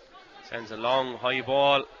 Sends a long, high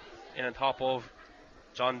ball in on top of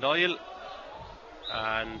John Doyle.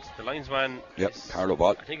 And the linesman, Carlow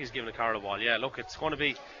ball. I think he's giving a Carlow ball. Yeah, look, it's going to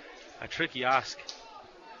be a tricky ask.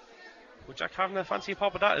 Would Jack Kavanagh fancy a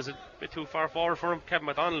pop at that? Is it a bit too far forward for him? Kevin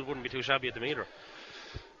McDonald wouldn't be too shabby at the meter.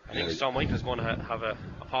 I think John Michael's going to have a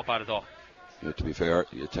pop at it though. Yeah, to be fair,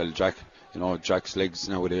 you tell Jack, Jack's legs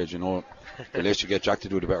nowadays, the less you get Jack to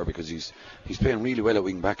do the better, because he's playing really well at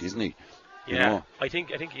wing back, isn't he? Yeah, I think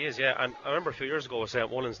he is. Yeah, and I remember a few years ago with St.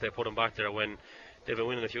 Mullins, they put him back there when they've been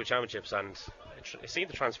winning a few championships, and it seemed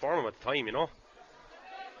to transform him at the time,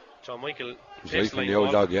 John Michael takes the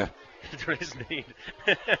old dog, yeah. There is need.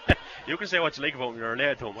 You can say what you like about him, you're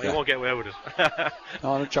related to him. I won't get away with it.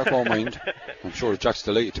 No, Jack won't mind. I'm sure Jack's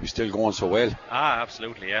delighted to be still going so well.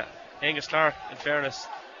 Absolutely, yeah. Angus Clark, in fairness,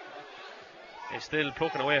 is still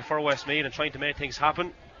plucking away for Westmeath and trying to make things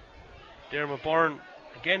happen. Dermot Byrne,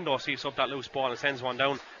 again though, sees up that loose ball and sends one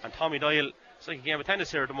down. And Tommy Doyle, it's like a game of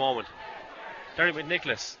tennis here at the moment. Derry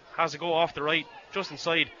McNicholas has a go off the right, just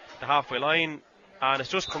inside the halfway line, and it's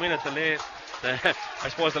just come in at I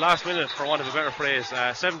suppose the last minute, for want of a better phrase.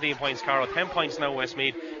 17 points Carlow, 10 points now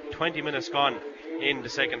Westmeath, 20 minutes gone in the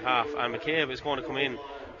second half, and McCabe is going to come in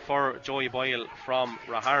for Joey Boyle from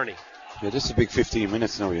Raharney. Yeah, this is a big 15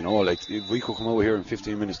 minutes now, like if we could come over here in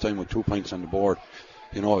 15 minutes time with 2 points on the board,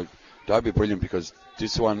 that'd be brilliant, because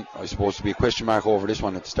this one, I suppose, to be a question mark over this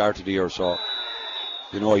one at the start of the year, so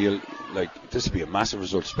this would be a massive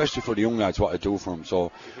result, especially for the young lads, what I do for them.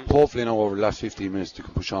 So hopefully now over the last 15 minutes they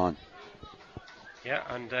can push on. Yeah,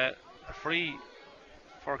 and a free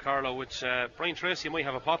for Carlow, which Brian Tracy might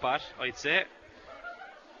have a pop at, I'd say.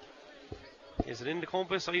 Is it in the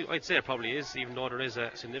compass? I'd say it probably is, even though there is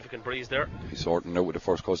a significant breeze there. He's sorting out with the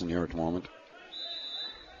first cousin here at the moment.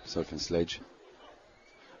 Self and Sledge.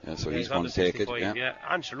 Yeah, so he's going to take it. Yeah,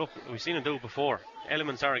 and sure, look, we've seen him do it before.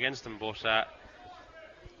 Elements are against him, but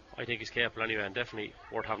I think he's capable anyway, and definitely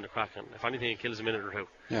worth having a crack. And if anything, it kills a minute or two.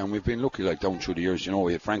 Yeah, and we've been lucky down through the years.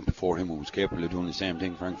 We had Frank before him who was capable of doing the same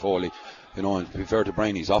thing, Frank Foley. And to be fair to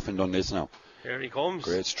Brian, he's often done this now. Here he comes.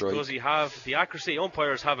 Great strike. Does he have the accuracy?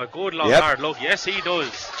 Umpires have a good long Yep. hard look. Yes, he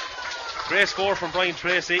does. Great score from Brian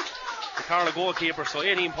Tracy, the Carlow goalkeeper. So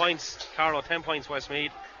 18 points, Carlow 10 points,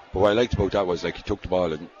 Westmeath. But what I liked about that was, like, he took the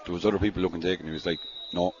ball and there was other people looking to take it, and he was like,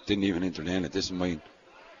 no, didn't even entertain it. This is mine.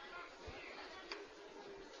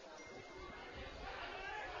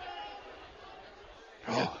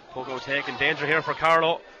 Pogo taking danger here for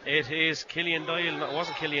Carlow. It is Killian Doyle. No, it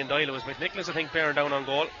wasn't Killian Doyle. It was McNicholas, I think, bearing down on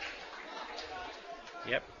goal.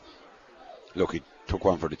 Yep. Look, he took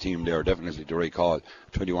one for the team there. Definitely the right call.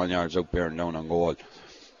 21 yards out, bearing down on goal.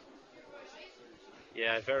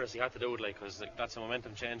 Yeah, in fairness, he had to do it, like, because that's a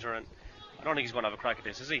momentum changer, and I don't think he's going to have a crack at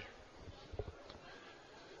this, is he?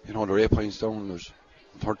 You know, they're 8 points down. There's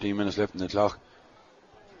 13 minutes left in the clock.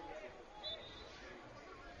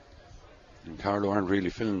 And Carlow aren't really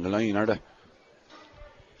filling the line, are they?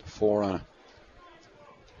 4 on it.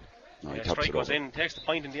 No, he taps strike it goes over. in, takes the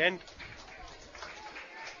point in the end.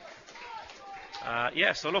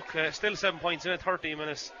 So look, still 7 points in it, 13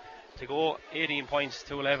 minutes to go. 18 points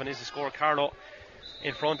to 11 is the score. Carlow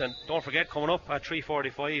in front, and don't forget, coming up at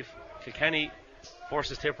 3:45, Kilkenny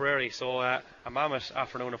versus Tipperary. So a mammoth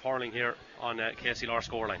afternoon of hurling here on KCLR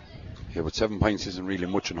scoreline. Yeah, but 7 points isn't really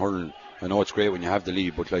much in hurling. I know it's great when you have the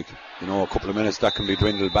lead, but, like, you know, a couple of minutes that can be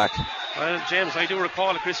dwindled back. Well, James, I do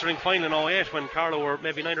recall a Christering final in 08 when Carlow were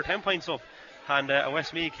maybe 9 or 10 points up, and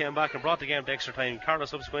Westmeath came back and brought the game to extra time. Carlow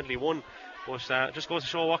subsequently won, but just goes to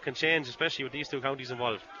show what can change, especially with these two counties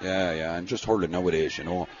involved. Yeah, and just hurling nowadays, you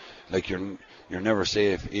know, like, you're never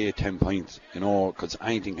safe 8-10 points, you know, because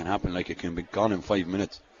anything can happen. Like, it can be gone in 5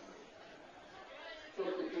 minutes.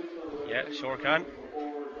 Yeah, sure can.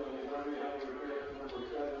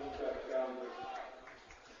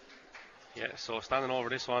 Yeah, so standing over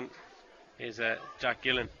this one is Jack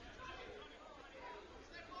Gillen.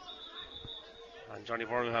 And Johnny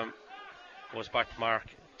Birmingham goes back to mark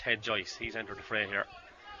Ted Joyce. He's entered the fray here.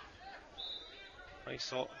 Right,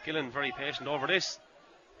 so Gillen very patient over this.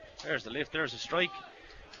 There's the lift, there's a strike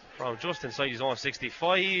from just inside his own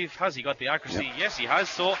 65. Has he got the accuracy? Yep. Yes, he has.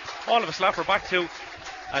 So all of a slap, we're back to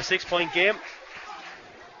a 6 point game.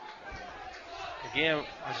 The game,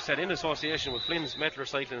 as I said, in association with Flynn's Metal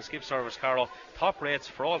Recycling and Skip Service Carlow. Top rates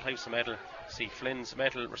for all types of metal. See Flynn's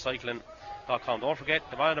Metal Recycling.com. Don't forget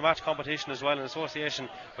the Man of the Match competition as well in association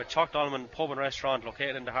with Chuck Dolman Pub and Restaurant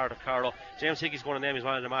located in the heart of Carlow. James Hickey's going to name his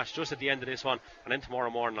Man of the Match just at the end of this one, and then tomorrow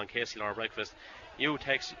morning on KCLR Breakfast. You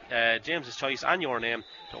text James's choice and your name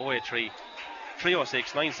to 083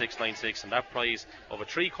 306 9696, and that prize of a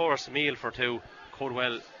 3-course meal for two could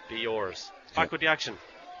well be yours. Back with the action,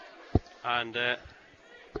 and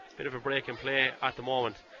bit of a break in play at the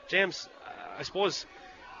moment. James, I suppose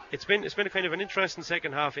it's been a kind of an interesting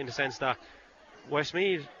second half in the sense that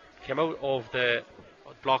Westmeath came out of the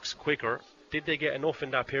blocks quicker. Did they get enough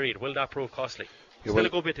in that period? Will that prove costly? Yeah, Still a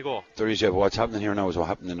good bit to go. There is, yeah, but what's happening here now is what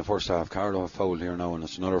happened in the first half. Carlow have fouled here now, and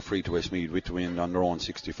it's another free to Westmeath with the wind on their own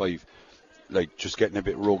 65. Like, just getting a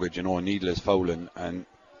bit rugged, you know, needless fouling, and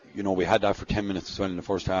you know, we had that for 10 minutes as well in the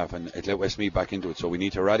first half, and it let Westmeath back into it, so we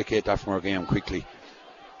need to eradicate that from our game quickly.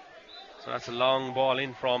 So that's a long ball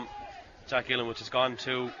in from Jack Gillen, which has gone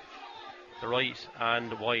to the right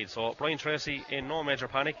and wide. So Brian Tracy in no major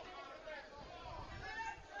panic.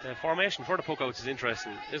 The formation for the puckouts is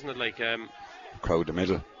interesting, isn't it? Like Crowd the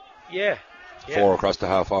middle. Yeah. 4 across the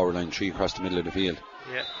half hour line, 3 across the middle of the field.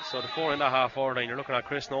 Yeah, so the 4 in that half hour line, you're looking at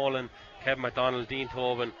Chris Nolan, Kevin McDonald, Dean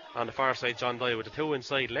Tobin, on the far side John Dye, with the 2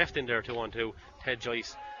 inside, left in there 2-on-2, Ted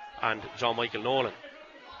Joyce and John Michael Nolan.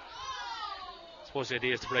 I suppose the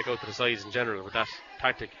idea is to break out to the sides in general with that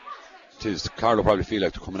tactic. Carlow probably feel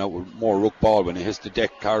like they're coming out with more ruck ball. When it hits the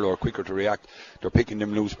deck, Carlow are quicker to react. They're picking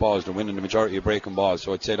them loose balls, they're winning the majority of breaking balls.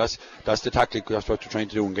 So I'd say that's the tactic, that's what they're trying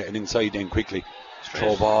to do, and getting inside then quickly.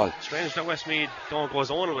 Throw ball. Strange that Westmeath don't go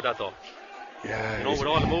zonal with that though. Yeah, you know, with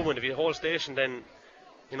all the movement, if you hold station, then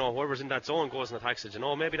you know whoever's in that zone goes and attacks it. You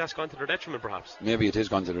know, maybe that's gone to their detriment perhaps. Maybe it has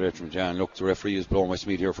gone to their detriment, yeah. And look, the referee is blowing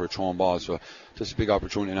Westmeath here for a thrown ball, so this is a big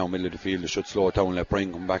opportunity now, middle of the field. They should slow it down and let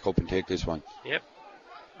Brian come back up and take this one. Yep.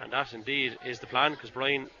 And that indeed is the plan, because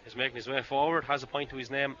Brian is making his way forward, has a point to his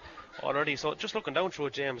name already. So just looking down through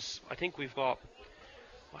it, James, I think we've got,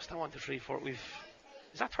 what's that, 1, 2, 3, 4, is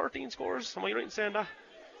that 13 scores? Am I right in saying that?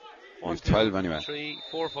 We've 12 anyway. 3,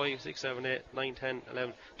 4, 5, 6, 7, 8, 9, 10,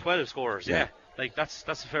 11, 12 scores, yeah. Like that's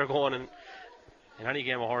a fair going in any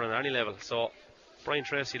game of hurling at any level. So Brian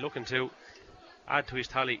Tracy looking to add to his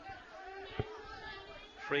tally.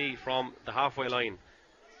 Free from the halfway line.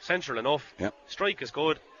 Central enough. Yep. Strike is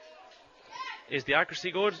good. Is the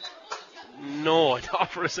accuracy good? No, I thought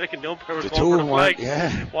for a second the umpire was The going for the flag.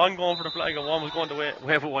 yeah. One going for the flag and one was going to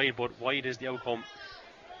wave it wide, but wide is the outcome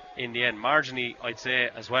in the end. Marginally, I'd say,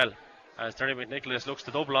 as well. As Terry McNicholas looks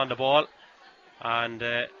to double on the ball, and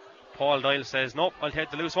Paul Doyle says, nope, I'll take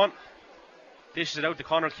the loose one. Dishes it out to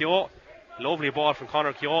Conor Keogh. Lovely ball from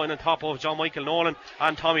Conor Keogh in on top of John Michael Nolan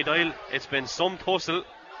and Tommy Doyle. It's been some tussle,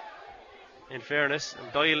 in fairness,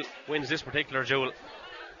 and Doyle wins this particular duel.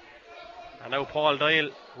 And now Paul Doyle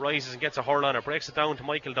rises and gets a hurl on it, breaks it down to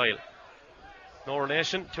Michael Doyle. No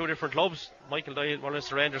relation, two different clubs. Michael Doyle,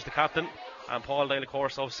 Munster Rangers, the captain, and Paul Doyle, of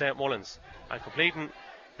course, of St. Mullins. And completing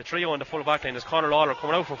the trio on the full back line is Conor Lawler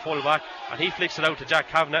coming out for full back, and he flicks it out to Jack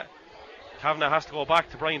Kavanagh. Kavanagh has to go back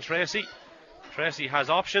to Brian Tracy. Tracy has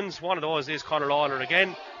options. One of those is Conor Lawler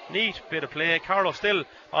again. Neat bit of play. Carlow still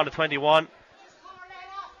on the 21.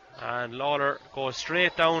 And Lawler goes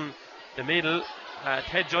straight down the middle.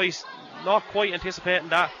 Ted Joyce not quite anticipating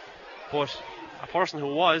that, but a person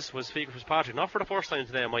who was Fiacre Fitzpatrick, not for the first time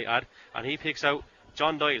today, I might add, and he picks out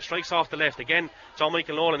John Doyle, strikes off the left. Again, John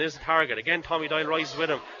Michael Nolan is the target. Again, Tommy Doyle rises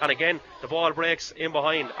with him, and again, the ball breaks in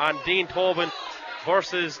behind, and Dean Tobin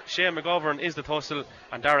versus Shane McGovern is the tussle,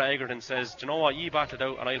 and Dara Egerton says, do you know what, ye battle it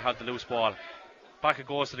out and I'll have the loose ball. Back it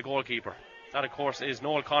goes to the goalkeeper. That, of course, is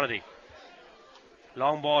Noel Connolly.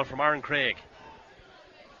 Long ball from Aaron Craig.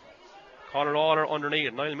 Conor Lawler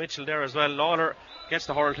underneath. Niall Mitchell there as well. Lawler gets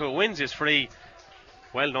the hurl to it, wins his free.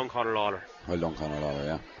 Well done, Conor Lawler. Well done, Conor Lawler,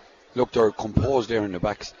 yeah. Look, they're composed there in the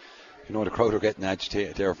backs. You know, the crowd are getting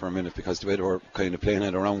agitated there for a minute because the way they were kind of playing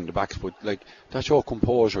it around the backs. But, like, that's your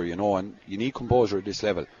composure, you know, and you need composure at this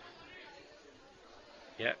level.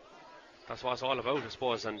 Yeah, that's what it's all about, I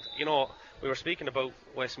suppose. And, you know, we were speaking about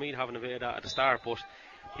Westmeath having a bit of that at the start, but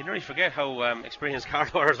you nearly forget how experienced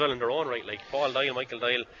Carlow are as well in their own right. Like Paul Doyle, Michael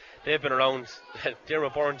Doyle, they've been around.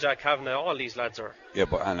 Dermot Byrne, Jack Kavanagh, all these lads are. Yeah,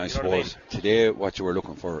 but and I suppose today what you were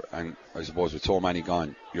looking for, and I suppose with so many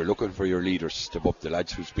gone, you're looking for your leaders to step up, the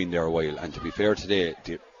lads who's been there a while. And to be fair today,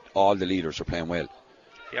 all the leaders are playing well.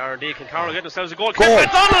 They are indeed. Can Carlow get themselves a goal? Kevin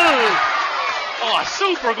McDonald! Oh, a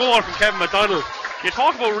super goal from Kevin McDonald. You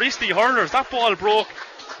talk about wristy hurlers. That ball broke.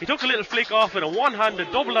 He took a little flick off it, a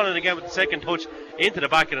one-handed, doubled on it again with the second touch into the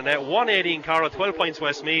back of the net. 118 Carlow, 12 points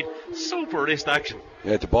Westmeath. Super wrist action.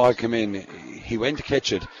 Yeah, the ball came in. He went to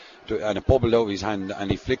catch it, and it bubbled out of his hand, and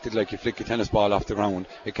he flicked it like you flick a tennis ball off the ground.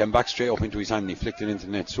 It came back straight up into his hand, and he flicked it into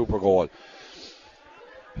the net. Super goal.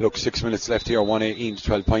 Look, 6 minutes left here, 118 to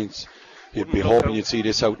 12 points. You'd be hoping you'd see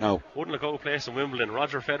this out now. Wouldn't look out of place in Wimbledon.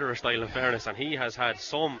 Roger Federer style, in fairness, and he has had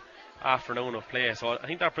some afternoon of play, so I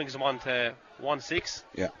think that brings him on to 1-6.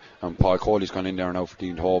 Yeah, and Paul Coley's gone in there now for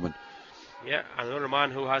Dean Tobin. Yeah, and another man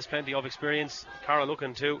who has plenty of experience. Carlow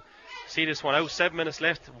looking to see this one out. 7 minutes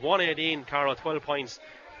left, 118 Carlow, 12 points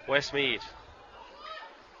Westmeath.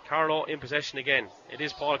 Carlow in possession again. It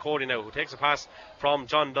is Paul Cody now who takes a pass from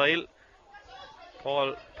John Doyle.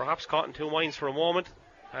 Paul perhaps caught in two minds for a moment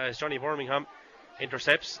as Johnny Birmingham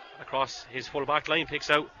intercepts across his full back line, picks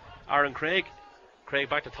out Aaron Craig. Craig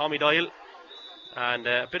back to Tommy Doyle, and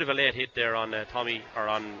a bit of a late hit there on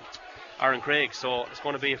on Aaron Craig, so it's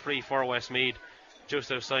going to be a free for Westmeath just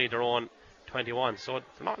outside their own 21. So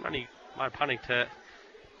they're not in any mad panic to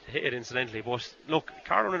hit it incidentally, but look,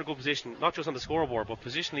 Carlow in a good position, not just on the scoreboard but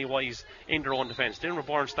positionally wise in their own defence. Dermot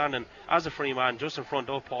Byrne standing as a free man just in front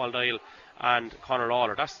of Paul Doyle and Conor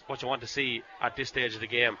Lawler. That's what you want to see at this stage of the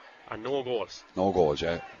game, and no goals. No goals,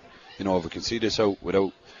 yeah. You know, if we can see this out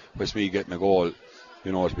without Westmeath getting a goal,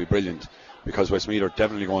 you know, it'll be brilliant, because Westmeath are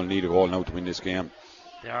definitely going to need a goal now to win this game.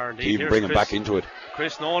 They are indeed. To even bring them back into it.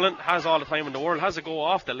 Chris Nolan has all the time in the world, has a go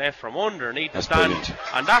off the left from underneath the stand, brilliant.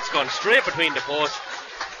 And that's gone straight between the posts.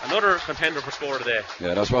 Another contender for score today.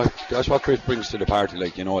 Yeah, that's what Chris brings to the party.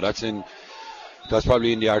 Like, you know, that's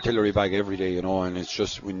probably in the artillery bag every day, you know, and it's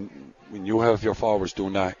just when you have your forwards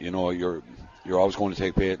doing that, you know, you're always going to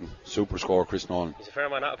take Peyton. Super score, Chris Nolan. He's a fair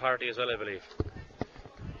man at a party as well, I believe.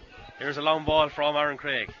 Here's a long ball from Aaron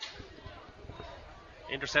Craig.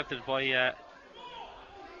 Intercepted by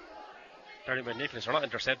Derry McNicholas, or not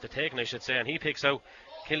intercepted, taken I should say, and he picks out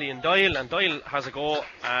Killian Doyle, and Doyle has a go,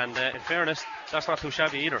 and in fairness, that's not too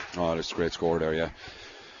shabby either. Oh, that's a great score there, yeah.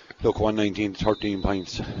 Look, 119 to 13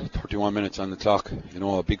 points, 31 minutes on the clock. You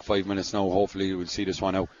know, a big 5 minutes now. Hopefully we'll see this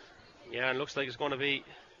one out. Yeah, and looks like it's going to be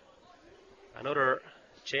another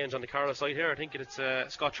change on the Carlow side here. I think it's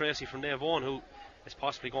Scott Tracy from Naomh Eoin who is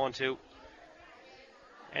possibly going to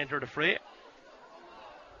enter the fray.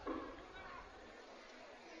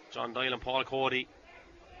 John Doyle and Paul Cody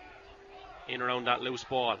in around that loose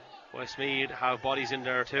ball. Westmeath have bodies in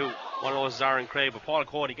there too. One of those is Aaron Craig, but Paul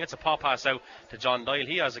Cody gets a pop pass out to John Doyle.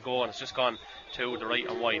 He has a go and it's just gone to the right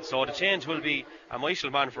and wide. So the change will be a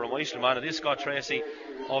Michael man for a Michael man. It is Scott Tracy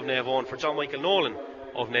of Navan for John Michael Nolan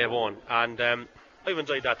of Navan. And I've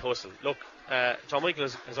enjoyed that tussle. Look, John Michael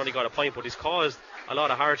has only got a point, but he's caused a lot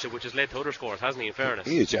of hardship, which has led to other scores, hasn't he, in fairness?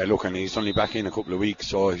 He is, yeah, look, and he's only back in a couple of weeks,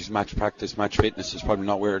 so his match practice, match fitness is probably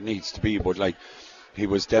not where it needs to be, but like, he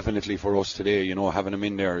was definitely for us today, you know, having him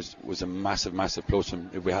in there was a massive plus,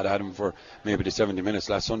 and if we had him for maybe the 70 minutes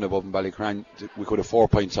last Sunday above in Ballycran, we could have 4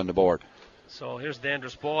 points on the board. So here's a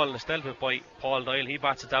dangerous ball, and a stealth bit by Paul Doyle. He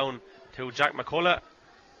bats it down to Jack McCullough.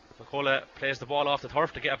 McCullough plays the ball off the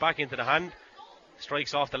turf to get it back into the hand.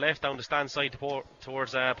 Strikes off the left down the stand side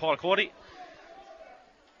towards Paul Cody.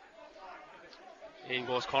 In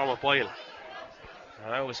goes Cormac Boyle.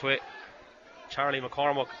 And now it's with Charlie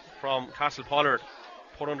McCormack from Castle Pollard,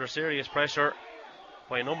 put under serious pressure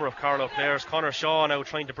by a number of Carlow players. Conor Shaw now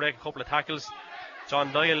trying to break a couple of tackles.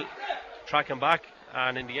 John Doyle tracking back,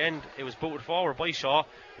 and in the end it was booted forward by Shaw,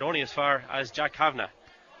 but only as far as Jack Kavanagh.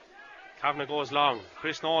 Kavanagh goes long.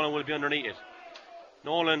 Chris Nolan will be underneath it.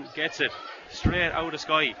 Nolan gets it straight out of the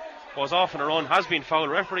sky. Goes off on a run, has been fouled.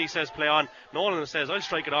 Referee says play on. Nolan says I'll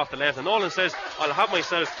strike it off the left, and Nolan says I'll have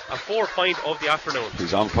myself a 4-point of the afternoon.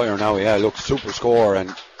 He's on fire now, yeah, look, super score,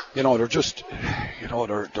 and you know, they're just, you know,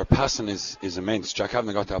 their passing is immense. Jack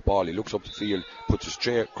Kavanagh got that ball, he looks up the field, puts it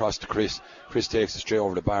straight across to Chris takes it straight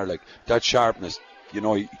over the bar. Like, that sharpness, you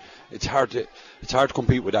know, it's hard to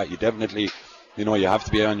compete with that. You definitely, you know, you have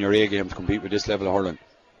to be on your A game to compete with this level of hurling.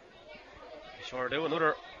 Sure do.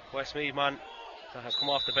 Another Westmeath man that has come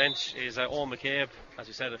off the bench is Owen McCabe, as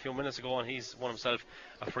we said a few minutes ago, and he's won himself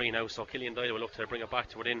a free now, so Killian Doyle will look to bring it back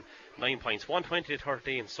to within 9 points,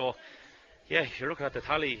 120-13. So yeah, if you're looking at the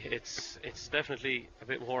tally, it's definitely a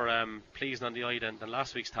bit more pleasing on the eye than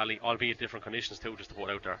last week's tally, albeit different conditions too, just to put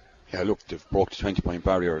out there. Yeah, look, they've broke the 20-point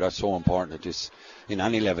barrier. That's so important at this, in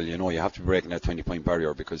any level, you know, you have to be breaking that 20-point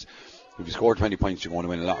barrier, because if you score 20 points you're going to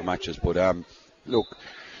win a lot of matches. But look,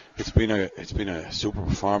 it's been a super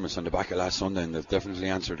performance on the back of last Sunday, and they've definitely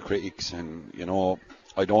answered the critics. And you know,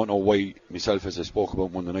 I don't know why myself, as I spoke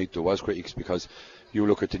about Monday night, there was critics, because you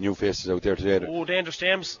look at the new faces out there today. Oh, dangerous,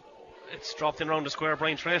 James. It's dropped in around the square.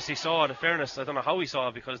 Brian Tracy saw it. In fairness, I don't know how he saw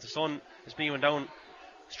it, because the sun is beaming down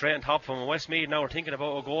straight on top of him. Westmeath now are thinking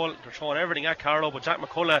about a goal. They're throwing everything at Carlow, but Jack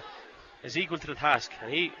McCullough is equal to the task,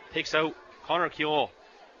 and he picks out Conor Keogh.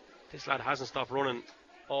 This lad hasn't stopped running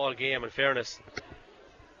all game, in fairness.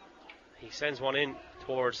 He sends one in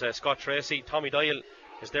towards Scott Tracy. Tommy Doyle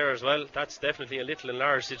is there as well. That's definitely a little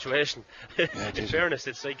enlarged situation. Yeah, in fairness,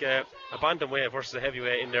 it's like a bantamweight versus a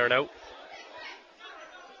heavyweight in there now.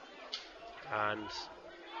 And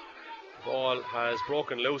the ball has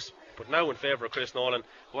broken loose, but now in favour of Chris Nolan,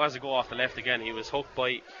 who has a go off the left again. He was hooked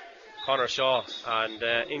by Conor Shaw, and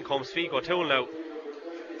in comes Fico Toole now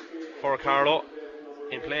for Carlow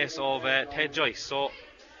in place of Ted Joyce. So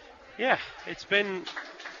yeah, it's been,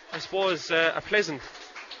 I suppose, a pleasant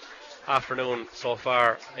afternoon so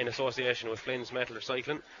far in association with Flynn's Metal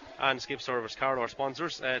Recycling and Skip Service, Carlow, our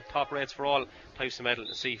sponsors. Top rates for all types of metal.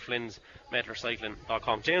 See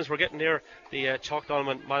flynn'smetalrecycling.com. James, we're getting near the Chalk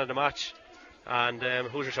Dolman man of the match, and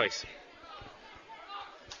who's your choice?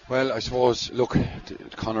 Well, I suppose, look,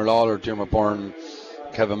 Conor Lawler, Dermot Byrne,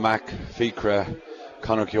 Kevin Mack, Fikra,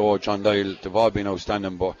 Conor Keogh, John Doyle, they've all been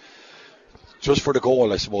outstanding, but just for the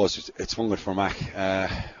goal, I suppose it's swung it for Mack.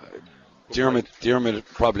 Dermot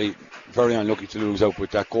probably very unlucky to lose out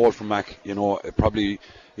with that goal from Mack. You know, it probably,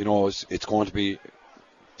 you know, it's going to be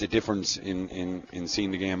the difference in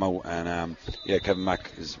seeing the game out. And yeah, Kevin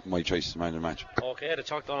Mack is my choice as man of the match. Okay, the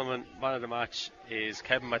Chalk Dolman man of the match is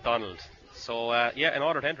Kevin MacDonald. So yeah, in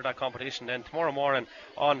order to enter that competition, then tomorrow morning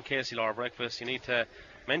on Casey Law Breakfast, you need to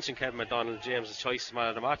mention Kevin MacDonald, James's choice as man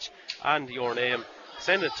of the match, and your name.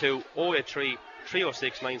 Send it to 083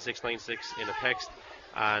 306 9696 in a text,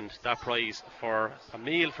 and that prize for a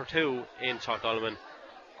meal for two in Chalk Dolman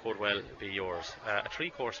could well be yours. A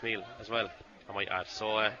 3-course meal as well, I might add.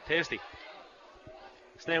 So tasty.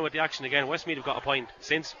 Staying with the action again, Westmeath have got a point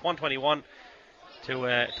since 121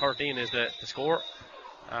 to 13 is the score,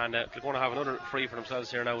 and they're going to have another free for themselves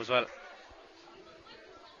here now as well.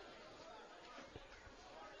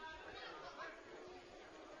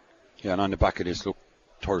 Yeah, and on the back of this, look,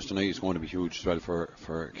 Thursday night is going to be huge as well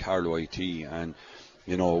for Carlow IT, and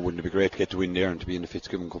you know, wouldn't it be great to get to win there and to be in the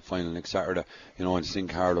Fitzgibbon Cup final next Saturday, you know, and sing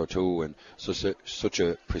Carlow too, and such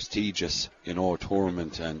a prestigious, you know,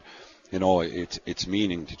 tournament, and you know, it's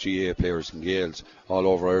meaning to GA players and Gales all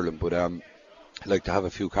over Ireland, but I'd like to have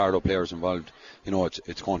a few Carlow players involved. You know,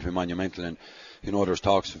 it's going to be monumental, and there's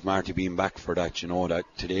talks of Marty being back for that. That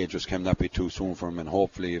today just came that bit too soon for him, and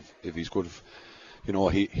hopefully if he's good,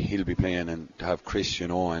 he'll be playing, and to have Chris, and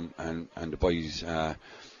the boys,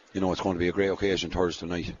 it's going to be a great occasion Thursday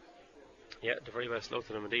night. Yeah, the very best luck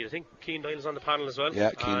to them indeed. I think Keane Doyle's on the panel as well. Yeah,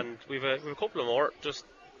 Keane. And we've a couple of more, just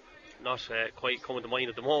not quite coming to mind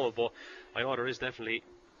at the moment, but I know there is definitely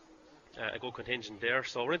a good contingent there.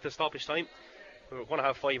 So we're into stoppage time. We're going to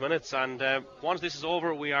have 5 minutes, and once this is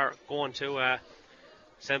over, we are going to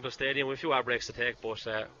Semple Stadium with a few ad breaks to take, but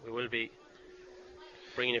we will be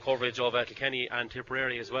bringing you coverage of Kilkenny and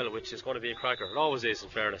Tipperary as well, which is going to be a cracker. It always is, in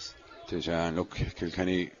fairness. It is, look,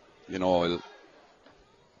 Kilkenny,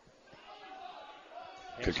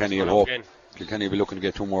 Kilkenny will hope. Kilkenny will be looking to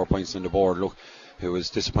get 2 more points on the board. Look, it was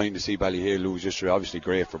disappointing to see Ballyhale lose yesterday. Obviously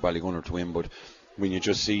great for Ballygunner to win, but when you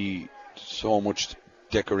just see so much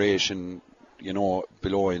decoration,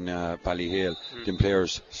 below in Ballyhale, the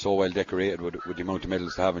players so well decorated with the amount of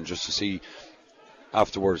medals they have, and just to see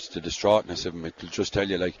afterwards the distraughtness of them, it'll just tell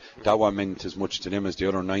you that one meant as much to them as the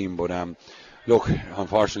other 9. But look,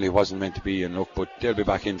 unfortunately it wasn't meant to be, and but they'll be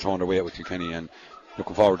back in throwing their weight with Kilkenny, and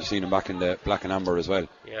looking forward to seeing them back in the black and amber as well.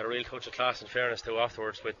 Yeah, a real touch of class and fairness too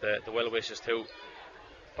afterwards, with the well wishes to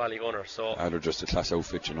Ballygunner. So they're just a class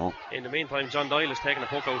outfit, In the meantime, John Doyle is taking a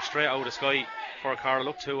puck out straight out of the sky for Carlow.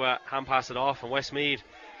 Look to hand pass it off, and Westmeath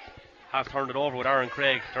have turned it over with Aaron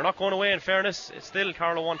Craig. They're not going away, in fairness. It's still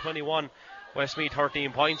Carlow 121, Westmeath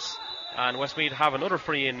 13 points, and Westmeath have another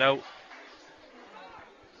free in now,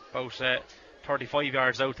 about 35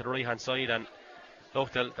 yards out to the right hand side, and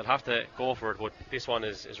look, they'll have to go for it, but this one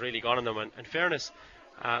is really gone on them. And in fairness,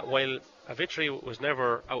 while a victory was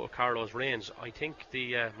never out of Carlow's range, I think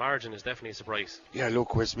the margin is definitely a surprise. Yeah,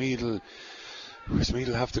 look, Westmeath will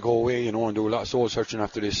have to go away, and do a lot of soul searching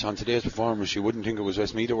after this. On today's performance, you wouldn't think it was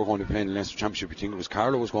Westmeath that were going to be playing the Leinster Championship. You think it was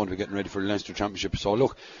Carlow was going to be getting ready for the Leinster Championship. So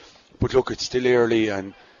look, it's still early,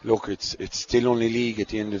 and look, it's still only league at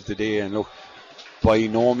the end of the day, and look, by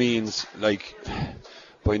no means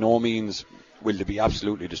will they be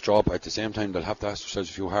absolutely distraught, but at the same time they'll have to ask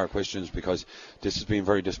themselves a few hard questions, because this has been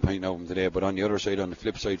very disappointing out of them today. But on the other side, on the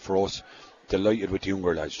flip side for us, delighted with the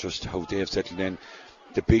younger lads, just how they've settled in.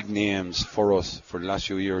 The big names for us for the last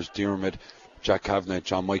few years, Diarmid, Jack Kavanagh,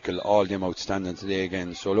 John Michael, all them outstanding today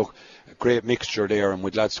again. So look, a great mixture there, and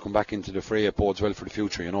with lads to come back into the fray, it bodes well for the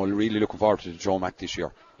future. Really looking forward to the Joe Mac this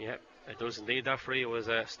year. Yeah, it does indeed. That free was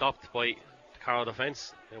stopped by the Carlow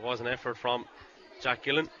defence. It was an effort from Jack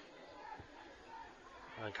Gillen.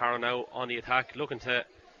 And Carlow now on the attack, looking to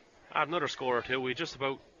add another score or two. We've just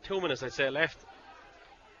about 2 minutes, I'd say, left.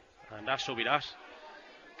 And that should be that.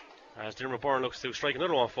 As Diarmid Byrne looks to strike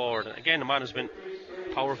another one forward. And again, the man has been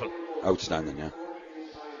powerful. Outstanding, yeah.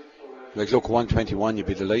 Look, 121, you'd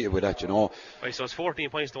be delighted with that, Right, so it's 14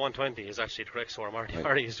 points to 120 is actually the correct score. Marty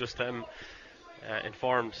Hardy has just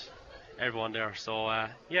informed everyone there. So,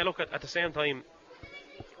 look, at the same time,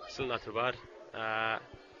 still not too bad.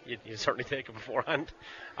 You certainly take it beforehand,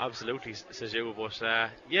 absolutely, says you. But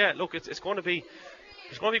look, it's going to be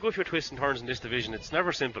good for twists and turns in this division. It's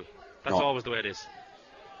never simple. That's always the way it is.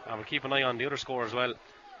 And we'll keep an eye on the other score as well.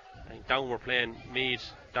 I think down we're playing Meath.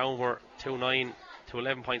 Down we're 2-9 to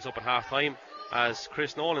 11 points up at half time, as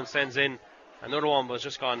Chris Nolan sends in another one, but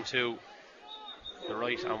just gone to the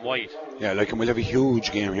right and wide. Yeah, and we'll have a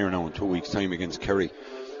huge game here now in 2 weeks' time against Kerry,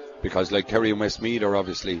 because Kerry and Westmeath are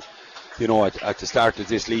obviously, at the start of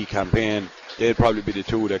this league campaign, they'll probably be the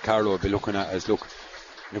two that Carlow will be looking at as, look,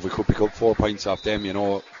 if we could pick up 4 points off them,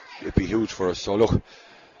 it'd be huge for us. So look,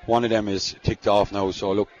 one of them is ticked off now,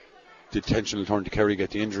 so look, the attention will turn to Kerry,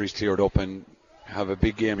 get the injuries cleared up, and have a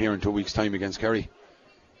big game here in 2 weeks' time against Kerry.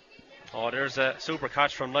 Oh, there's a super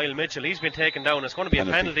catch from Niall Mitchell. He's been taken down. It's going to be a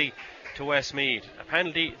penalty to Westmeath. A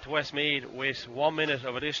penalty to Westmeath with 1 minute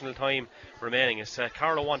of additional time remaining. It's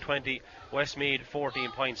Carlow 120, Westmeath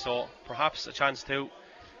 14 points. So perhaps a chance to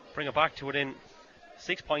bring it back to within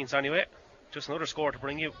 6 points anyway. Just another score to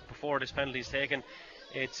bring you before this penalty is taken.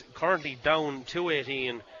 It's currently down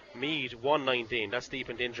 218, Meath 119. That's deep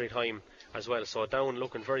into injury time as well. So down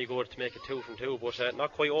looking very good to make it 2 from 2, but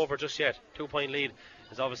not quite over just yet. 2 point lead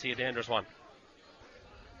is obviously a dangerous one.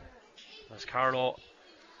 As Carlow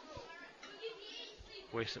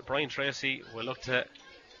with Brian Tracy will look to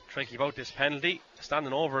try to keep out this penalty.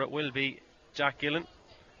 Standing over it will be Jack Gillen,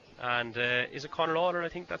 and is it Conor Lawler? I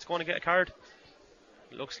think that's going to get a card.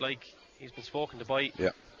 It looks like he's been spoken to by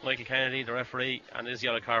Michael Kennedy, the referee, and it is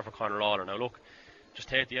yellow card for Conor Lawler. Now look, just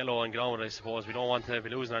take the yellow and get on with it, I suppose. We don't want to be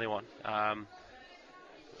losing anyone.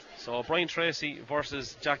 So Brian Tracy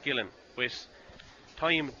versus Jack Gillen with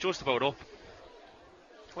time just about up.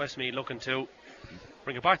 Westmeath looking to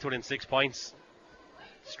bring it back to within 6 points.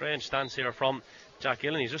 Strange stance here from Jack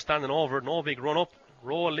Gillen. He's just standing over it. No big run up.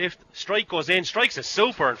 Roll, lift. Strike goes in. Strikes is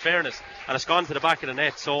super, in fairness. And it's gone to the back of the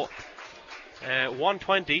net. So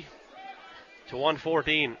 120 to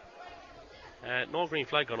 114. No green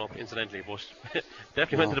flag gone up, incidentally, but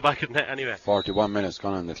definitely went to the back of the net anyway. 41 minutes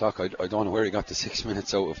gone on the clock. I don't know where he got the 6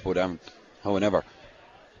 minutes out of, but however.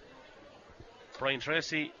 Brian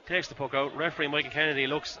Tracy takes the puck out. Referee Michael Kennedy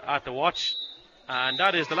looks at the watch, and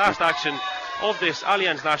that is the last action of this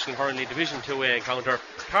Allianz National Hurling League Division 2A encounter.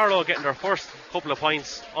 Carlow getting their first couple of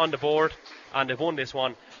points on the board, and they've won this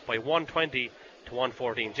one by 120 to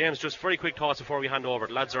 114. James, just very quick thoughts before we hand over.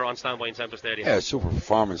 The lads are on standby in Semple Stadium. Yeah, super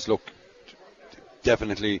performance. Look,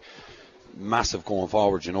 definitely massive going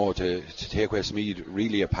forward, to take Westmeath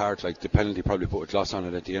really apart. Like, the penalty probably put a gloss on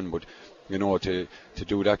it at the end, but to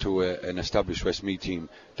do that to an established Westmeath team,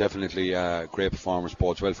 definitely great performance,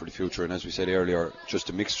 bodes well for the future. And as we said earlier, just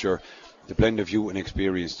a mixture, the blend of youth and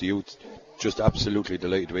experience. The youth, just absolutely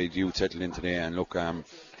delighted the way the youth settled in today, and look,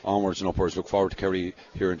 onwards and upwards. Look forward to Kerry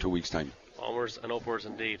here in 2 weeks' time. Onwards and upwards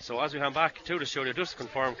indeed. So as we hand back to the studio, just to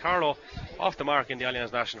confirm, Carlow off the mark in the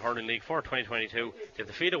Allianz National Hurling League for 2022. They've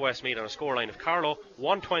defeated Westmeath on a scoreline of Carlow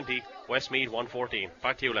 120, Westmeath 114.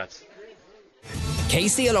 Back to you, lads.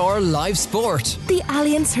 KCLR Live Sport. The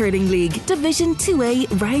Allianz Hurling League Division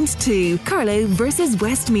 2A Round 2. Carlow versus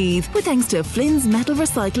Westmeath. With thanks to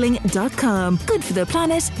Flynn'sMetalRecycling.com. Good for the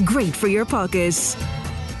planet, great for your pocket.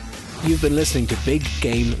 You've been listening to Big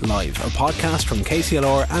Game Live, a podcast from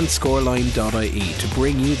KCLR and Scoreline.ie to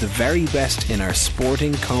bring you the very best in our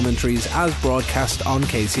sporting commentaries as broadcast on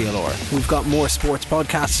KCLR. We've got more sports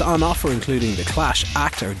podcasts on offer, including the Clash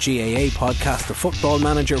Act, our GAA podcast, the Football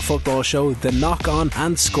Manager Football Show, the Knock On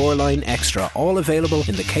and Scoreline Extra, all available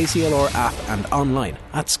in the KCLR app and online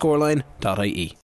at Scoreline.ie.